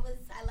 like it was.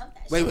 I love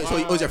that. Wait, shit.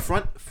 so was your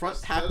front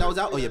half that was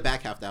out or your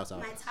back half that was out?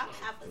 My top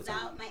half was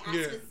out. My ass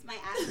Yeah.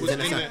 was Was in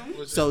the in room. there.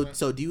 Was So in there.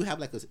 so do you have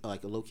like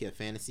a low key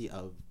fantasy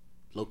of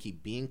low key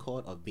being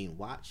caught or being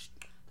watched?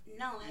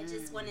 No, I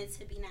just wanted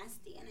to be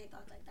nasty, and I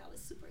thought like that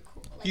was super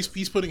cool. Like,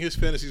 He's putting his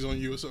fantasies on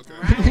you. It's okay.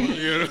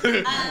 Yeah.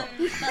 but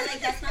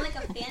like that's not like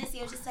a fantasy.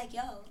 It was just like,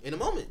 yo, In a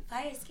moment.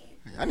 fire escape.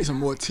 I need some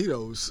more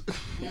Tito's.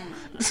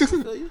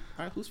 Feel you?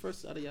 All right, who's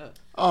first out of y'all?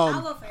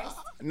 I'll go first.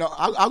 No,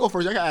 I'll go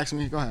first. Y'all can ask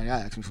me. Go ahead. Y'all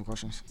ask me some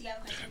questions. Do you have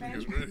a question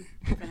He's for me? ready.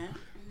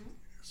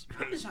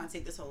 I'm just trying to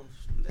take this whole.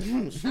 Take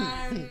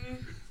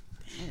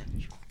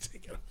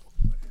it off.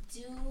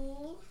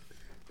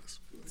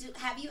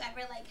 Have you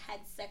ever like had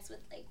sex with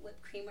like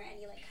whipped cream or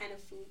any like kind of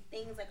food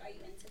things? Like, are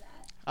you into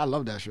that? I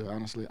love that shit.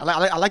 Honestly,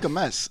 I like a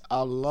mess.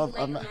 I love You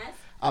like a mess. mess?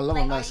 I love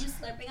like, a mess. Are you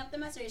slurping up the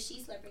mess or is she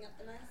slurping up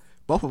the mess?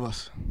 Both of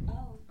us.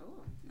 Oh.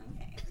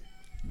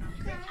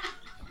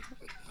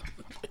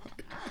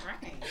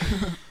 Okay.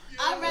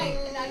 All right.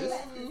 Now you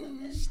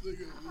asking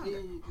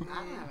something.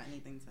 I don't have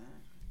anything to.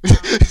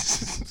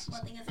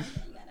 Well, think of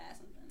something. You gotta ask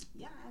something.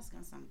 Yeah,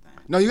 asking something.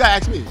 No, you gotta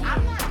ask me.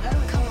 I'm not good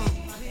with those.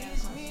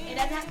 It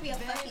doesn't have to be a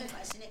fucking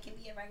question. It can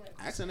be a regular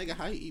question. Ask a nigga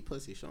how you eat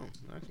pussy. Show him.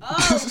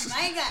 Oh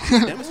my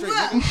god. Demonstrate.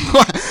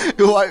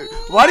 Whoa.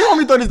 why do you want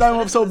me to throw this down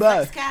up so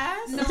bad?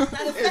 Cast? No, not a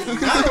fucking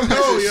I don't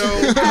know,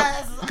 yo.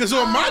 Because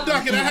on my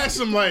docket, I had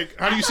some like,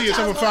 how do you see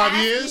yourself in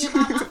 5 years? Yo,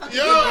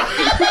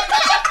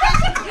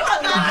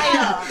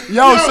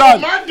 Yo, son.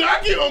 on my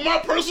docket, on my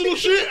personal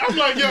shit, I'm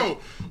like, yo,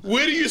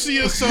 where do you see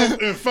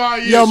yourself in 5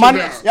 years Yo, from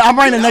now? I'm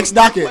writing the next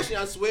docket. Question,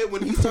 I swear,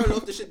 when he started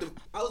off the shit,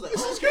 I was like,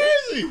 This is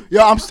crazy.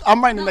 Yo,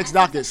 I'm writing the next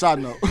docket. Side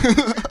note.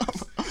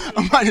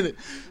 I'm writing it.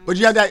 But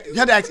you have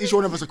to ask each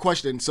one of us a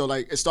question. So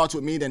like it starts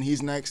with me, then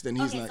he's next, then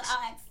he's Okay, next. so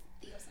I'll ask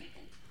Theo something.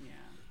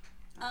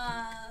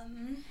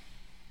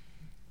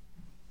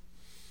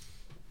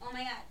 Oh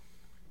my god.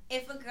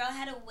 If a girl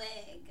had a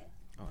wig,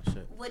 oh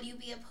shit. would you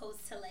be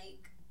opposed to like?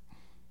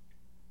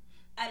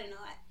 I don't know.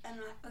 I'm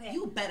not. Okay.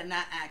 You better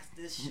not ask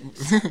this shit.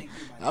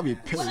 I'll be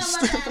What I'm pissed.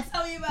 about to ask?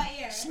 Tell me about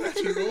here.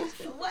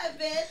 What,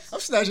 bitch? I'm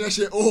snatching that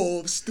shit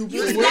off,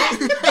 stupid. That's what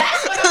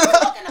I'm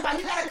talking about.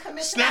 You gotta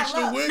commit Snatch to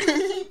that the look.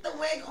 wig. Keep the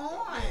wig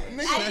on. I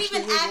didn't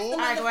even ask the All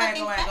right, go ahead, motherfucking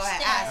go ahead, go ahead.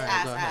 question.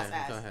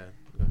 Ask. Go ahead.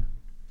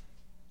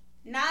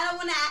 Nah, I don't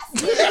want to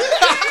ask you.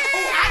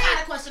 Oh, I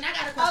got a question.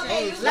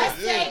 Okay, you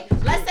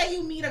Let's say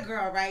you meet a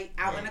girl, right?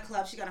 Out in the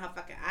club. She got on her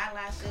fucking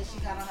eyelashes. She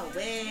got on her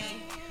wig.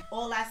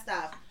 All that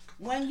stuff.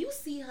 When you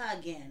see her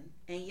again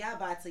and y'all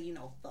about to,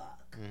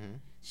 fuck,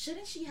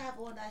 shouldn't she have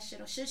all that shit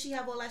on? Should she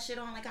have all that shit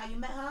on like how you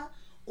met her?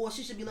 Or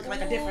she should be looking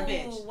like a different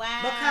bitch?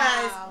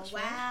 Wow. Because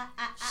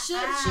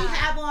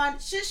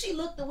should she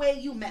look the way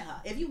you met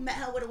her? If you met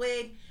her with a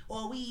wig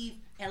or a weave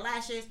and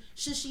lashes,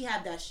 should she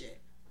have that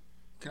shit?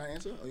 Can I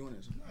answer? Or you want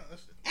to answer?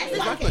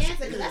 Anybody can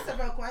answer because that's a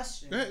real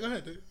question. Go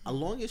ahead, dude. As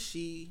long as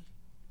she,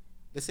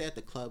 let's say at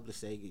the club, let's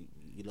say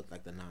you look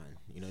like the 9,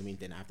 you know what I mean?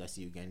 Then after I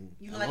see you again,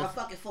 You look like a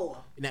fucking 4.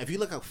 Now if you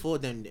look like 4,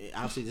 then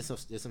obviously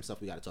there's some stuff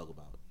we got to talk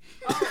about.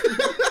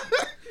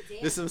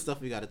 There's some stuff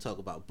we got to talk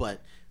about,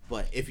 but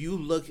if you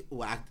look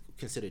what I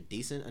consider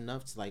decent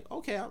enough to like,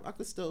 okay, I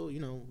could still,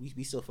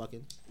 we still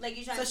fucking. Like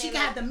you trying So to she say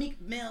can like, have the Meek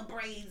Mill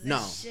braids No.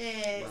 and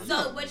shit.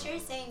 So what you're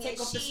saying Take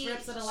is off the she,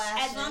 strips of the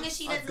lashes. as long as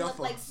she A doesn't look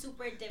duffer. like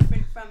super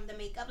different from the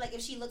makeup, like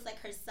if she looks like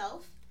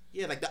herself.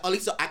 Yeah, like at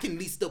least so I can at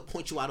least still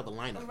point you out of a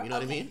lineup. You know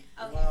what I mean?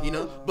 Okay. You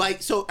know,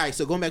 like so. All right,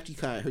 so going back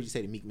to I heard you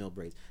say the Meek Mill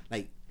braids.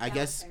 Like I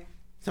guess okay.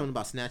 something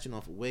about snatching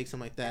off a wig,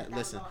 something like that. That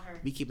was Listen, on her.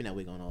 we keeping that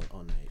wig on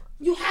all night.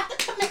 You have to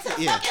commit to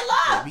the Yeah, fucking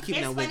yeah, look. we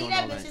keeping It's that wig funny on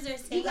that all bitches night. are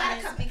saying You gotta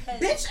this come. because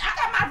Bitch, I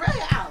got my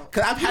real out.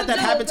 Cause I've had that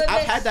do, happen. but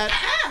I've had bitch,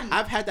 that.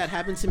 I've had that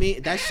happen to me.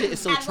 That shit is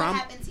so Had what trauma.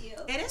 happened to you?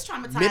 It is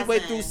traumatizing.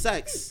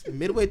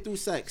 Midway through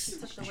sex,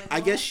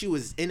 I guess she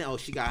was in. Oh,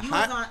 she got You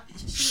hot. was on.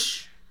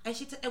 And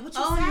she and what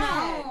you Oh said?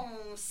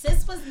 no,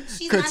 sis was.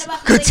 She's Con- not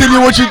about continue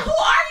what you- Who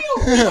are you?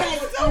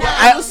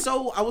 I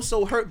was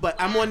so hurt, but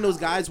I'm one of those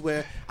guys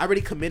where I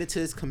already committed to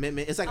this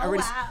commitment. It's like I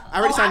already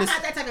I'm signed this.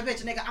 not that type of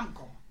bitch, nigga. I'm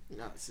gone.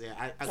 No, see,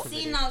 I See,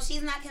 committed. no,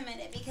 she's not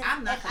committed because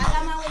I'm not if I got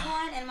committed. my wig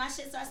on and my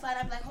shit starts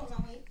sliding, I'm like, hold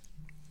on, wait.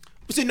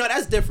 See, no,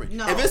 that's different.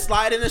 No. If it's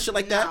sliding and shit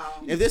like that,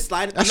 No. if it's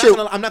sliding, That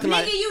I'm not gonna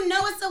Nigga, lie. you know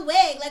it's a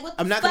wig. Like what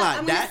the I'm not fuck? gonna lie,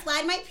 I'm that- gonna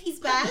slide my piece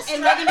back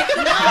and we're gonna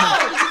keep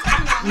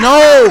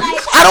No,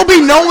 I don't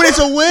be knowing it's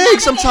a wig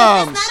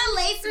sometimes. If it's not a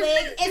lace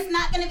wig, it's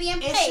not gonna be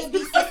in It place. should be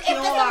If it's a secure.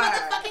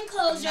 motherfucking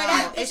closure, No,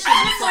 that it bitch is should be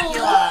gonna move.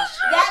 secure.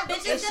 That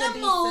bitch It is should gonna be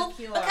move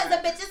secure. because the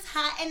bitch is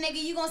hot and nigga,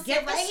 you gonna Get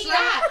sit the right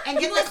strap here and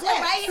you get gonna the sit clip.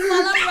 right here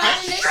while I'm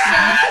riding this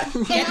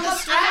shit. Get And the I'm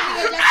strap.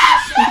 gonna adjust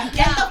my shit.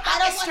 Get No, the I don't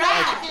fucking want strap.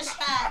 no fucking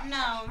strap.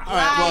 No.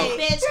 right, well-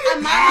 Bitch,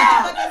 my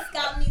motherfucking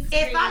scalp needs to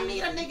If I breathe.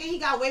 meet a nigga, he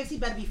got waves, he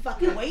better be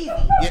fucking wavy.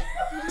 Yeah.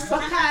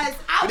 Because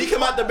When he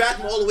come out the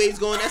bathroom, all the waves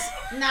going. That's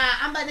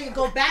I'm about to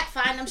go back,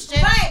 find them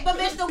shit. Right, but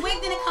bitch, the wig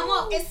didn't come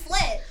off. It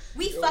slid.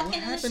 We fucking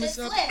and the shit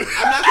slid.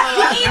 I'm not gonna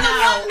lie. You either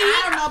want me, I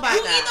don't know about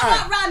you that. either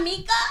want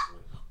Ramika,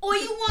 or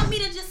you want me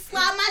to just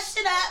slide my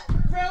shit up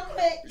real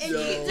quick and you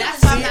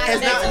That's just why I'm See, not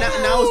it's not,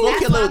 committed. now it's low-key a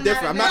That's why little I'm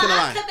different. I'm not not gonna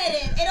I'm lie.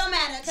 committed. It don't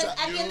matter because at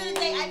the end of the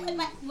day, I put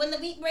when the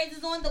wig braids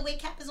is on, the wig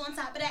cap is on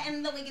top of that,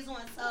 and the wig is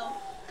on, so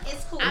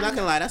it's cool. I'm not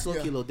gonna lie, that's low-key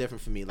a little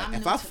different for me. Like I'm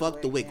if new I to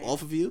fuck the wig wig.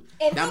 off of you,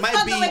 If that you might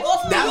fuck be the wig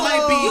off of that me, might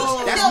you be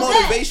should that's feel good.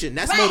 motivation.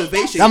 That's Right,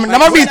 motivation. That Like,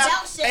 might be-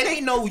 Without shit. it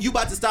ain't no you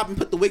about to stop and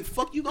put the wig.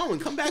 Fuck you going.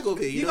 Come back over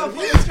here. You know gonna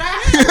what I pull mean? the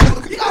strap?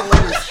 You gonna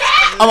pull the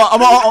strap?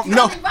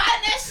 No. Riding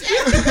that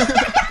shit.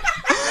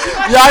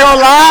 Yeah, I ain't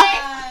gonna lie.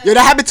 Yo,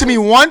 that happened to me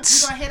You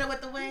once. gonna hit her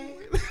with the wig?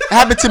 It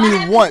happened to What me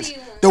happened once. to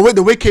you?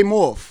 The wig came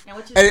off. And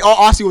what you And said?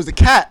 all I see was the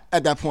cat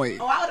at that point.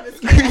 Oh, I would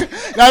have been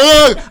scared. Now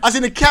look, I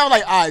seen the cat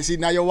like, alright, see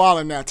now you're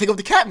wilding now. Take off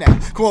the cap now.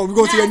 Come on, we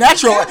go to your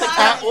natural. You was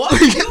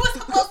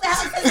supposed to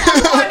have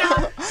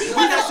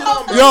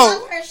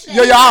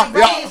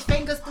Ran his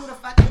fingers through the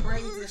fucking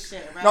braids and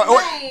shit, right? No,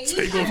 Right.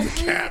 Take off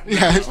the cap. yeah,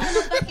 I ain't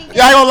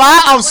gonna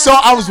lie.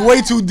 I was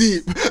way too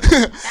deep.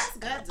 That's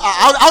good.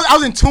 I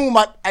was in tune.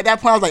 At that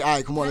point, I was like, all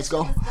right, come on, let's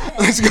go,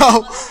 let's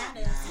go.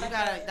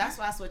 That's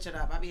why I switch it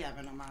up. I be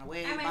having on my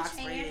way box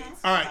braids.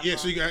 All right, yeah.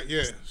 So you got Do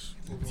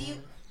you,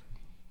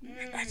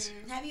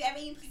 have you ever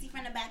eaten pussy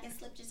from the back and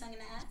slipped your tongue in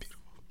the ass?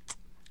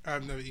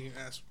 I've never eaten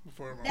ass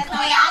before in my That's life.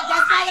 not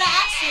what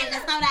I asked you.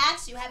 That's not what I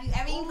asked you. Have you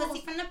ever eaten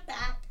pussy from the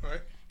back Right?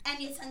 and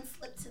your tongue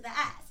slipped to the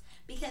ass?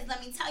 Because let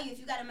me tell you, if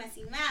you got a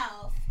messy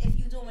mouth, if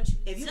you doing what you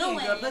If you doing,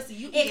 eating good pussy,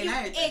 you eating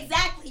everything.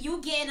 Exactly,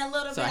 you getting a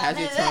little So bit have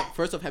of your it. tongue.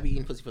 First off, have you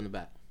eaten pussy from the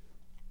back?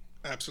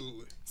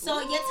 Absolutely. So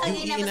your tongue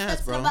You ain't eating never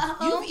ass, slipped to bro. the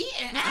butthole? You've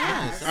eaten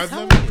ass. I've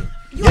Tell never. me.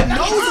 Your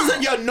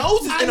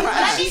nose is in her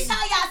Let me ass.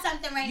 tell y'all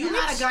something right You're now.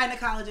 not a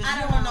gynecologist. I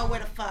You don't don't know. know where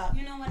to fuck.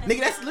 You know what? Nigga,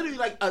 that's literally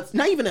like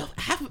not even a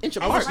half an inch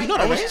I apart. was, You know I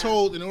that, was right?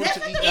 told in order to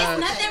eat There's ass.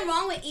 nothing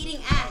wrong with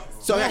eating ass.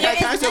 So There can I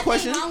is ask you a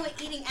question? nothing wrong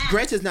with eating ass.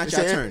 Grant is not Yes,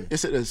 your it- turn.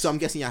 yes, it is. So I'm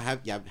guessing y'all had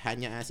your ass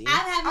eaten.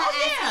 I've had my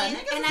ass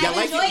eaten, and Y'all I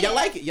like it? enjoyed Y'all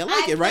like it? Y'all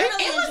like it, right?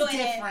 thoroughly It was enjoyed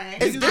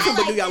different. It's different,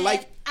 but do y'all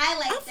like? I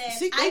liked it.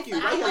 See, thank you. I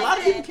Right? A liked lot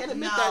of people it. can't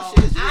admit No. that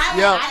shit. It's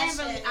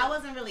just- I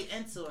wasn't really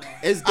into it.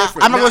 It's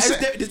different. I'm not Now, gonna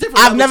say- it's different.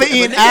 I've never If a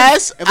eaten nigga-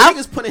 ass. If a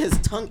nigga's putting his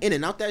tongue in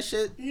and out that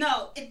shit,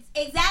 No, it's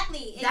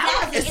exactly. It's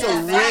It's a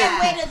a red- certain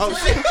way to Oh, do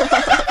shit. it.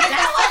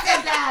 That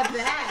wasn't that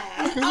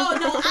bad. Oh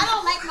no, I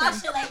don't like my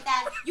shit like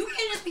that. You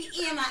can just be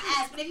eating my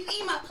ass, but if you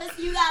eat my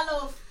pussy, you got a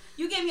little.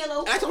 You give me a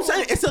little. that's what I'm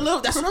saying. It's a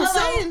little. That's what I'm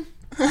saying.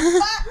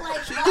 Fuck,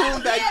 like, She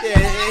doing back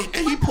there,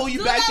 and he pull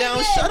you back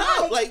down. Shut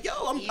up, like yo,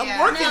 I'm working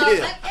No,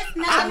 here. like, it's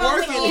I'm nothing wrong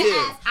with working eating here.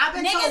 ass. I've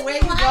been Niggas told where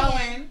be you lying.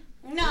 going.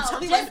 No, Tell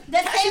me just the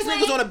catch these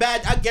same niggas on way. a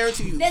bad. I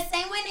guarantee you. The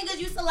same way niggas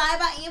used to lie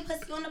about eating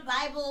pussy on the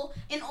Bible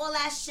and all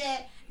that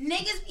shit.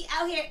 Niggas be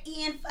out here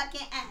eating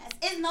fucking ass.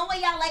 It's no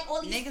way y'all like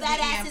all these Niggas fat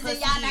be eating asses pussy,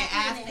 and y'all eating ass,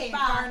 not eating paying it.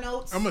 car Bro.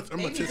 notes. I'm a They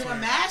be tits doing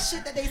man. mad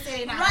shit that they say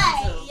they not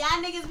Right, into.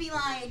 y'all niggas be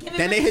lying. Give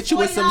Then they hit you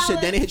with some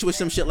shit. Then they hit you with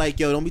some shit like,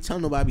 yo, don't be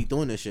telling nobody I be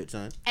doing this shit,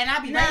 son. And I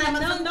be Nah, writing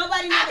them no, up.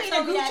 nobody I never be in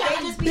told a me group that. chat,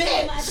 They just be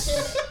saying my bitch.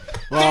 shit.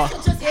 Well, That's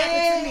what just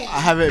happened to me. I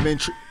haven't been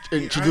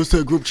introduced to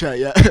a group chat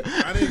yet.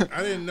 I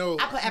didn't know.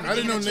 I put I everything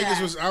didn't know in the niggas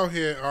chat. was out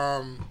here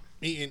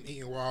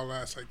eating wild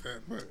ass like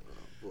that. But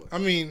I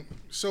mean,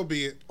 so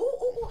be it. Ooh,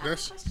 I have a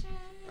That's- question.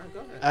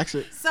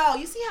 Actually, So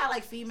you see how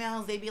like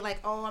females they be like,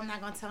 oh, I'm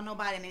not gonna tell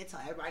nobody, and they tell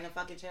everybody in the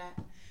fucking chat.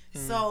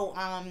 So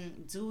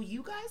do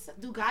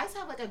guys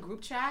have like a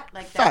group chat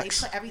like that? Facts.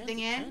 They put everything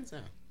in. Hands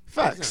down.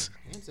 facts.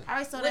 Hands down. All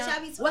right, so What then,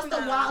 y'all be talking what's the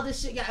about?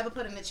 wildest shit y'all ever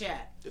put in the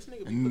chat? This nigga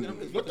be picking up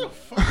his What the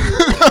fucking-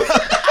 fuck?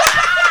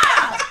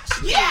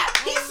 Yeah,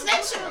 he's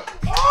snitching.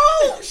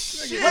 Oh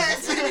shit! What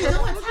you doing?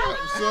 Tell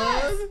us.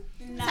 Son?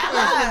 Nah.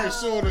 I never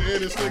saw the air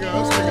this nigga.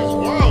 This nigga's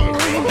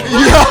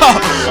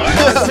wild.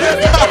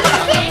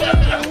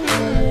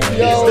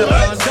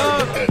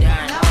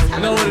 I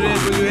know what it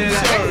is when you hear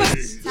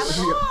that. Tell us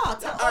all.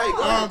 Tell us All right,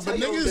 go all. ahead. Tell but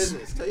your niggas-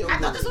 business. Tell your I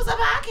thought this was a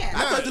podcast.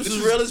 I thought this this was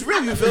is- real as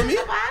real. You feel me?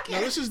 It's a podcast. No,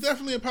 this is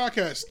definitely a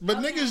podcast. But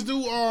niggas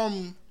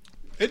do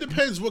it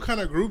depends what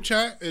kind of group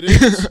chat it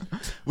is.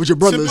 With your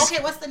brothers.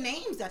 Okay, what's the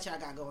names that y'all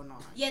got going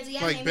on? Yeah, do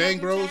y'all Like name Bang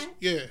your group Bros. chat?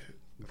 Yeah.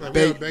 Like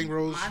Bang- Bang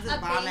Bros. Mine's A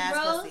a bomb Bang ass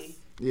Bros? pussy.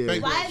 Yeah.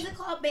 Bang- Why is it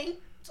called Bang?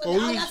 So Oh,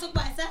 now we- y'all talk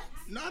about sex?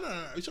 No.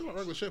 We talking about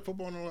regular shit,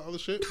 football and all that other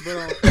shit.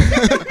 But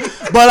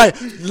But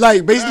like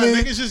nah, basically,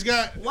 niggas just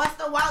got. What's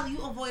the wild? You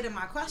avoided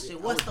my question.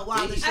 What's the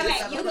wildest shit All you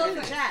right, ever you put go in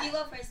the first. chat? You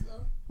go first, Lou.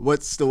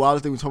 what's the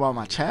wildest thing we talk about in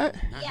my chat?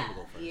 Yeah.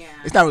 Yeah.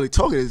 It's not really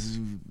talking. It's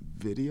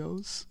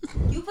videos.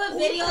 You put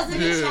videos in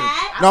the Yeah.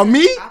 chat? No,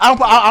 me. I don't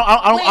put.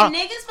 I Wait, don't.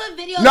 niggas put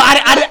videos No, in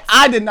the chat?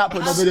 I did not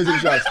put no videos in the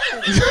chat.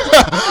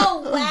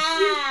 Oh, wow.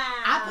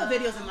 I put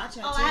videos in my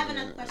chat. Oh, too. I have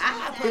another question. I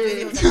have put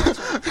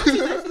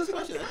videos in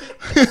my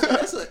chat.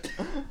 That's it.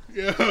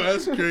 Yo,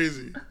 that's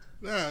crazy.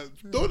 Nah,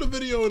 throw the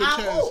video in the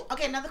chat.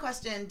 Okay, another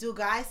question. Do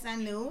guys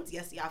send nudes?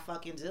 Yes, y'all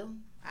fucking do.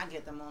 I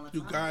get them all the time.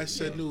 You guys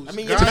said news. I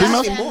mean, guys, it's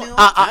female? female. Nudes.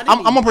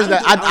 I'm a person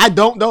that I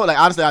don't though. Like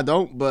honestly, I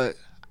don't. But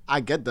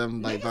I get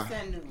them. Like, Niggas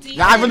send nudes. Do you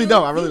yeah, I send really nudes?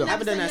 don't. I really You don't.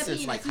 never haven't done send that your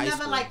since, like, penis. You high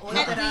never, school. like, Do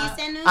ordered you up.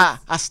 send nudes?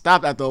 I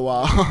stopped after a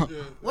while.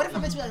 What if a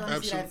bitch be like, let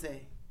me see that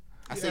say?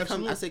 I say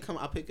come. I say come.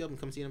 I'll pick you up and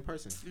come see it in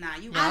person. Nah,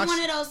 you. I'm one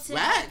of those too.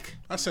 Whack.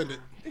 I said it.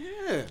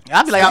 Yeah.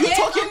 I'd be like, You There's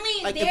talking,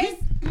 only like,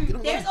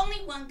 if there's only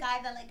one guy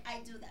that like I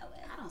do that with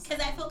because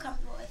I feel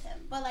comfortable with him,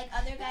 but like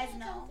other guys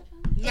no.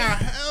 Nah,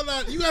 hell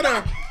no. You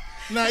gotta.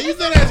 Nah, you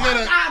gotta.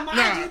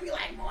 Nah. be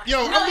like, more.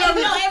 Yo, No, I'm glad.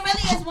 it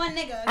really is one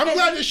nigga. I'm 'cause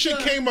glad this shit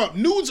came up.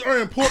 Nudes are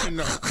important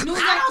though.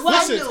 Nudes I don't are-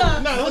 well, send Listen,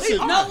 nudes. no, listen.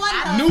 No one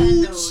I does. don't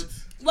send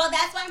Nudes Well,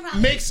 that's why I'm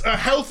probably. makes a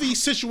healthy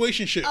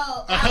situationship.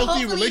 Oh, A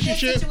healthy hopefully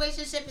relationship. This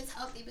situationship is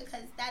healthy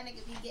because that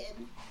nigga be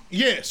getting.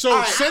 Yeah, so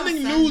Alright,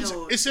 sending I don't send nudes,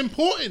 nudes. it's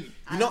important.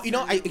 You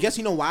know. I guess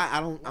you know why I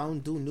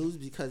don't do news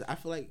because I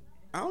feel like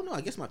I don't know.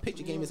 I guess my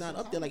picture game is not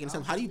up there. Like in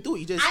some. How do you do it?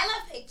 You just. I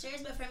love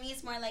pictures, but for me,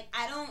 it's more like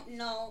I don't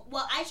know.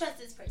 Well, I trust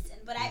this person,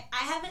 but I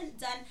haven't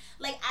done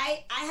like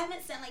I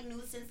haven't sent like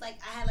nudes since like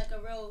I had like a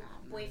real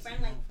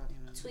boyfriend like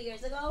 2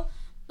 years ago.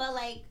 But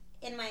like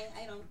in my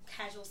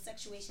casual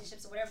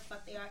situationships or whatever the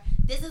fuck they are.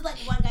 This is like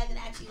one guy that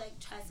I actually like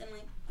trust and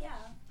like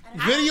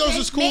Videos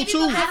is cool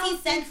too. Because he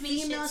sends me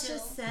shit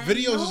too.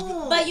 Videos is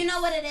good. But you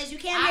know what it is? You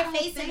can't have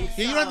your face in it.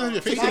 Yeah, you don't have to have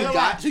your face in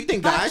it. So you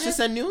think guys should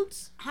send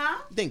nudes?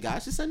 Huh? You think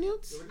guys should send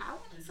nudes?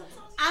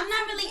 I'm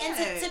not really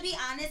into. To be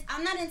honest,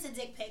 I'm not into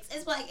dick pics.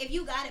 It's like if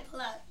you got it,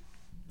 pull up.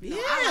 Yeah,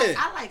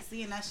 I like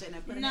seeing that shit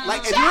and put it.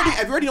 Like if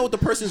you already know what the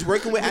person's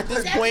working with at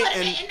this point,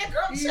 and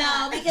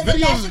no, because if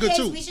that's the case,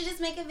 we should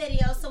just make a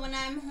video. So when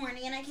I'm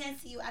horny and I can't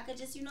see you, I could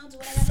just do what I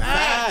gotta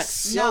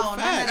facts. do. No,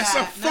 that's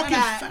a fucking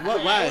fact.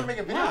 What? Why?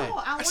 No,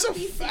 I want to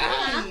be seen.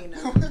 I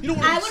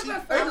would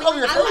prefer.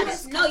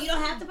 No, you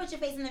don't have to put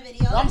your face in the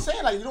video. No, I'm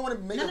saying like you don't want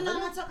to make. No, I'm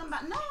not talking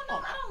about. No,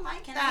 I don't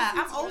like that.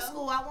 I'm old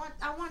school. I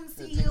want to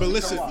see you. But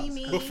listen, see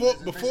me.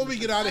 before we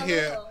get out of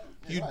here,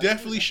 you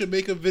definitely should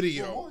make a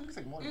video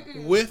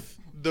with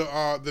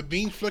the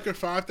Beam Flicker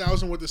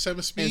 5000 with the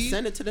 7-speed and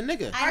send it to the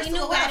nigga. I need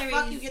new batteries.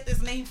 Where the fuck you get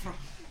this name from?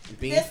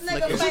 Beam This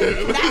nigga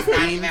Flicker. That's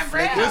not even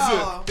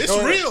real. It's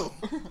real.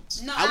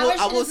 No,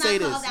 I will say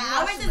this.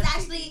 Ours is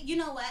actually, you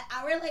know what?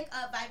 Our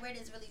vibrator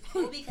is really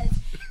cool because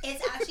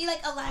it's actually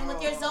like aligned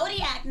with your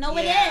zodiac. No,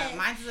 it is.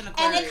 Mine's an Aquarius.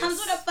 And it comes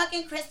with a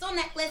fucking crystal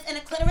necklace and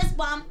a clitoris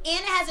bomb, and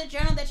it has a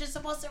journal that you're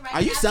supposed to write.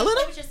 Are you selling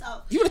them?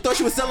 You would have thought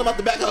she was selling them out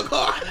the back of her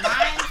car.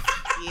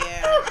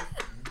 Yeah.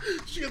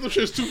 She got them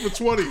shits 2 for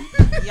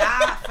 $20.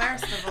 Yeah,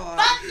 first of all.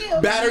 Fuck you.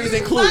 Batteries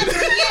included.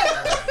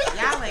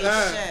 Y'all ain't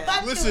shit.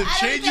 Fuck Listen, you.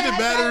 changing the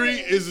battery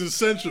is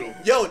essential.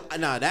 Yo,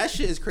 nah, that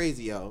shit is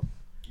crazy, yo.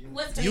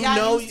 What's You y'all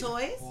know, use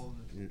toys?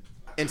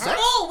 and sex?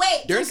 Oh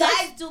wait, During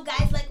sex? do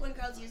guys like when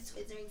girls use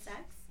toys during sex?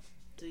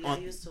 Do y'all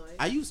use toys?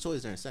 I use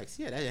toys during sex.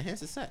 Yeah, that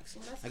enhances sex.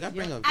 Like I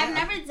bring up. I've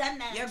never done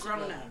that. You're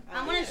grown up.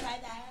 I want to try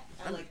that.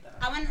 I like that.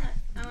 I want to.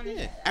 Yeah,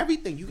 Try that.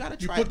 everything you gotta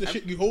You try. put the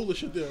shit, you hold the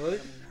shit there, right?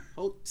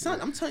 Son,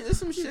 I'm telling you, there's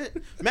some shit.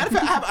 Matter of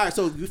fact, all right.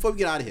 So before we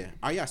get out of here,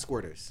 are y'all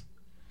squirters?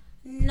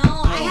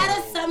 No, I had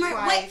a summer.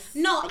 Twice.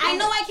 Wait, no, I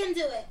know I can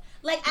do it.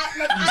 I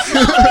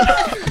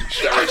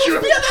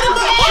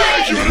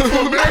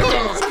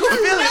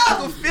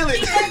can feel it.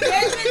 Because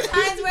there's been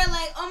times where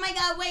oh my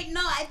god, wait,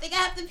 no, I think I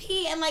have to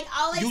pee, and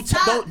I'll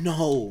stop. Don't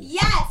know.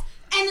 Yes.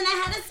 And then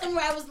I had a summer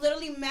where I was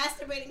literally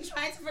masturbating,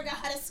 trying to figure out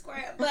how to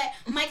squirt. But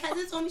my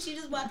cousin told me she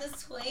just bought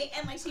this toy,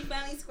 and she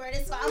finally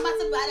squirted. So I'm about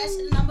to buy that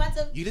shit, and I'm about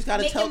to you just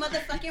gotta make tell it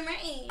motherfucking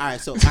rain. All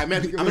right, so I'm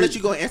gonna let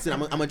you go and answer.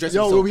 I'm gonna address.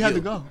 Yo, so we have to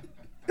go.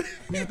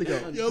 We have to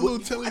go. Yo, Lil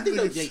Tilly's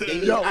niggas.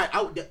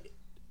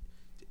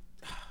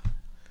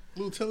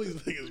 Lil Tilly's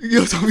niggas.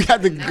 Yo, so we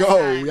have to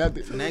go. We have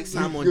to. Next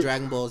time on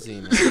Dragon Ball Z,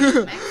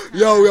 man.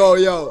 Yo.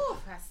 Ooh,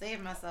 I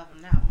saved myself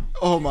from that one.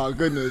 Oh my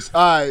goodness.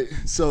 Alright,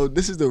 so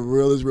this is the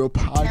Real is Real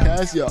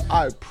podcast. Yo,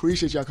 I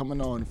appreciate y'all coming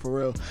on, for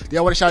real. Do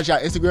y'all want to shout out y'all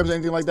Instagrams or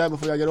anything like that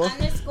before y'all get off?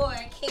 _KRUSHANE_.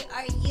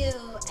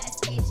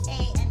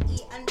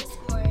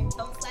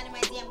 Don't slide in my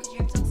DM because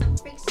you're talking some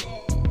freak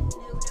shit. No.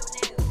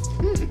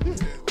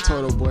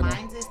 Todo bueno.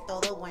 Mine's is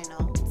Todo Bueno.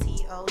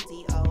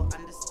 TODO_EUENO.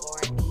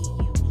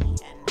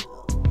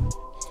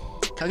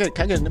 Can I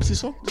get a Nipsey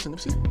song? Just a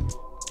Nipsey?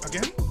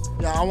 Again?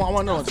 Yeah, I want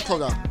to know to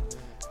close out.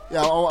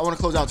 Yeah, I want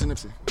to close out to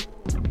Nipsey.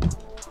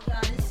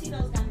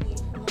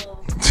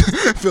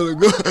 Feeling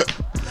good.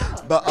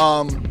 But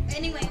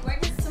anyway, we're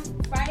just some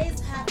Fridays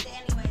half day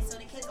anyway, so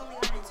the kids only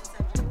learn 2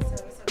 subjects, so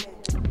it's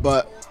okay.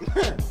 But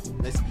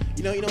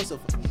you know so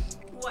funny.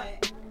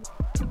 What?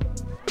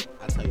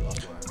 I'll tell you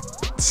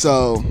offline.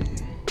 So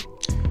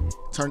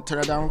turn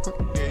that down real quick.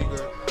 Yeah, you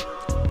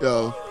good.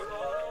 Yo.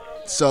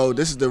 So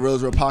this is the Real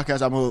is Real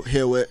podcast. I'm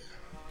here with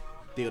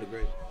Theo the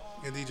Great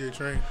and DJ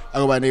Train. I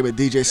go by the name of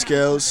DJ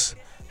Skills.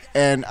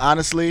 And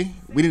honestly,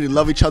 we need to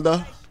love each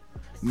other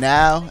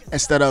now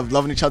instead of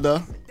loving each other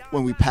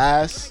when we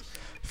pass.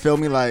 Feel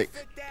me?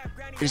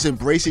 Just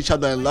embrace each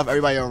other and love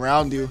everybody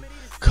around you,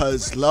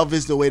 because love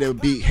is the way to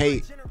beat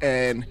hate,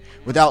 and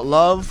without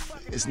love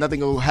it's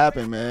nothing will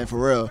happen, man. For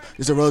real. This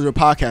is the Real is Real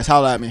podcast.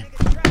 Holla at me.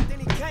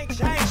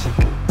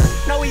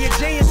 Know he a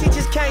genius, he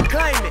just can't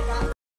claim it.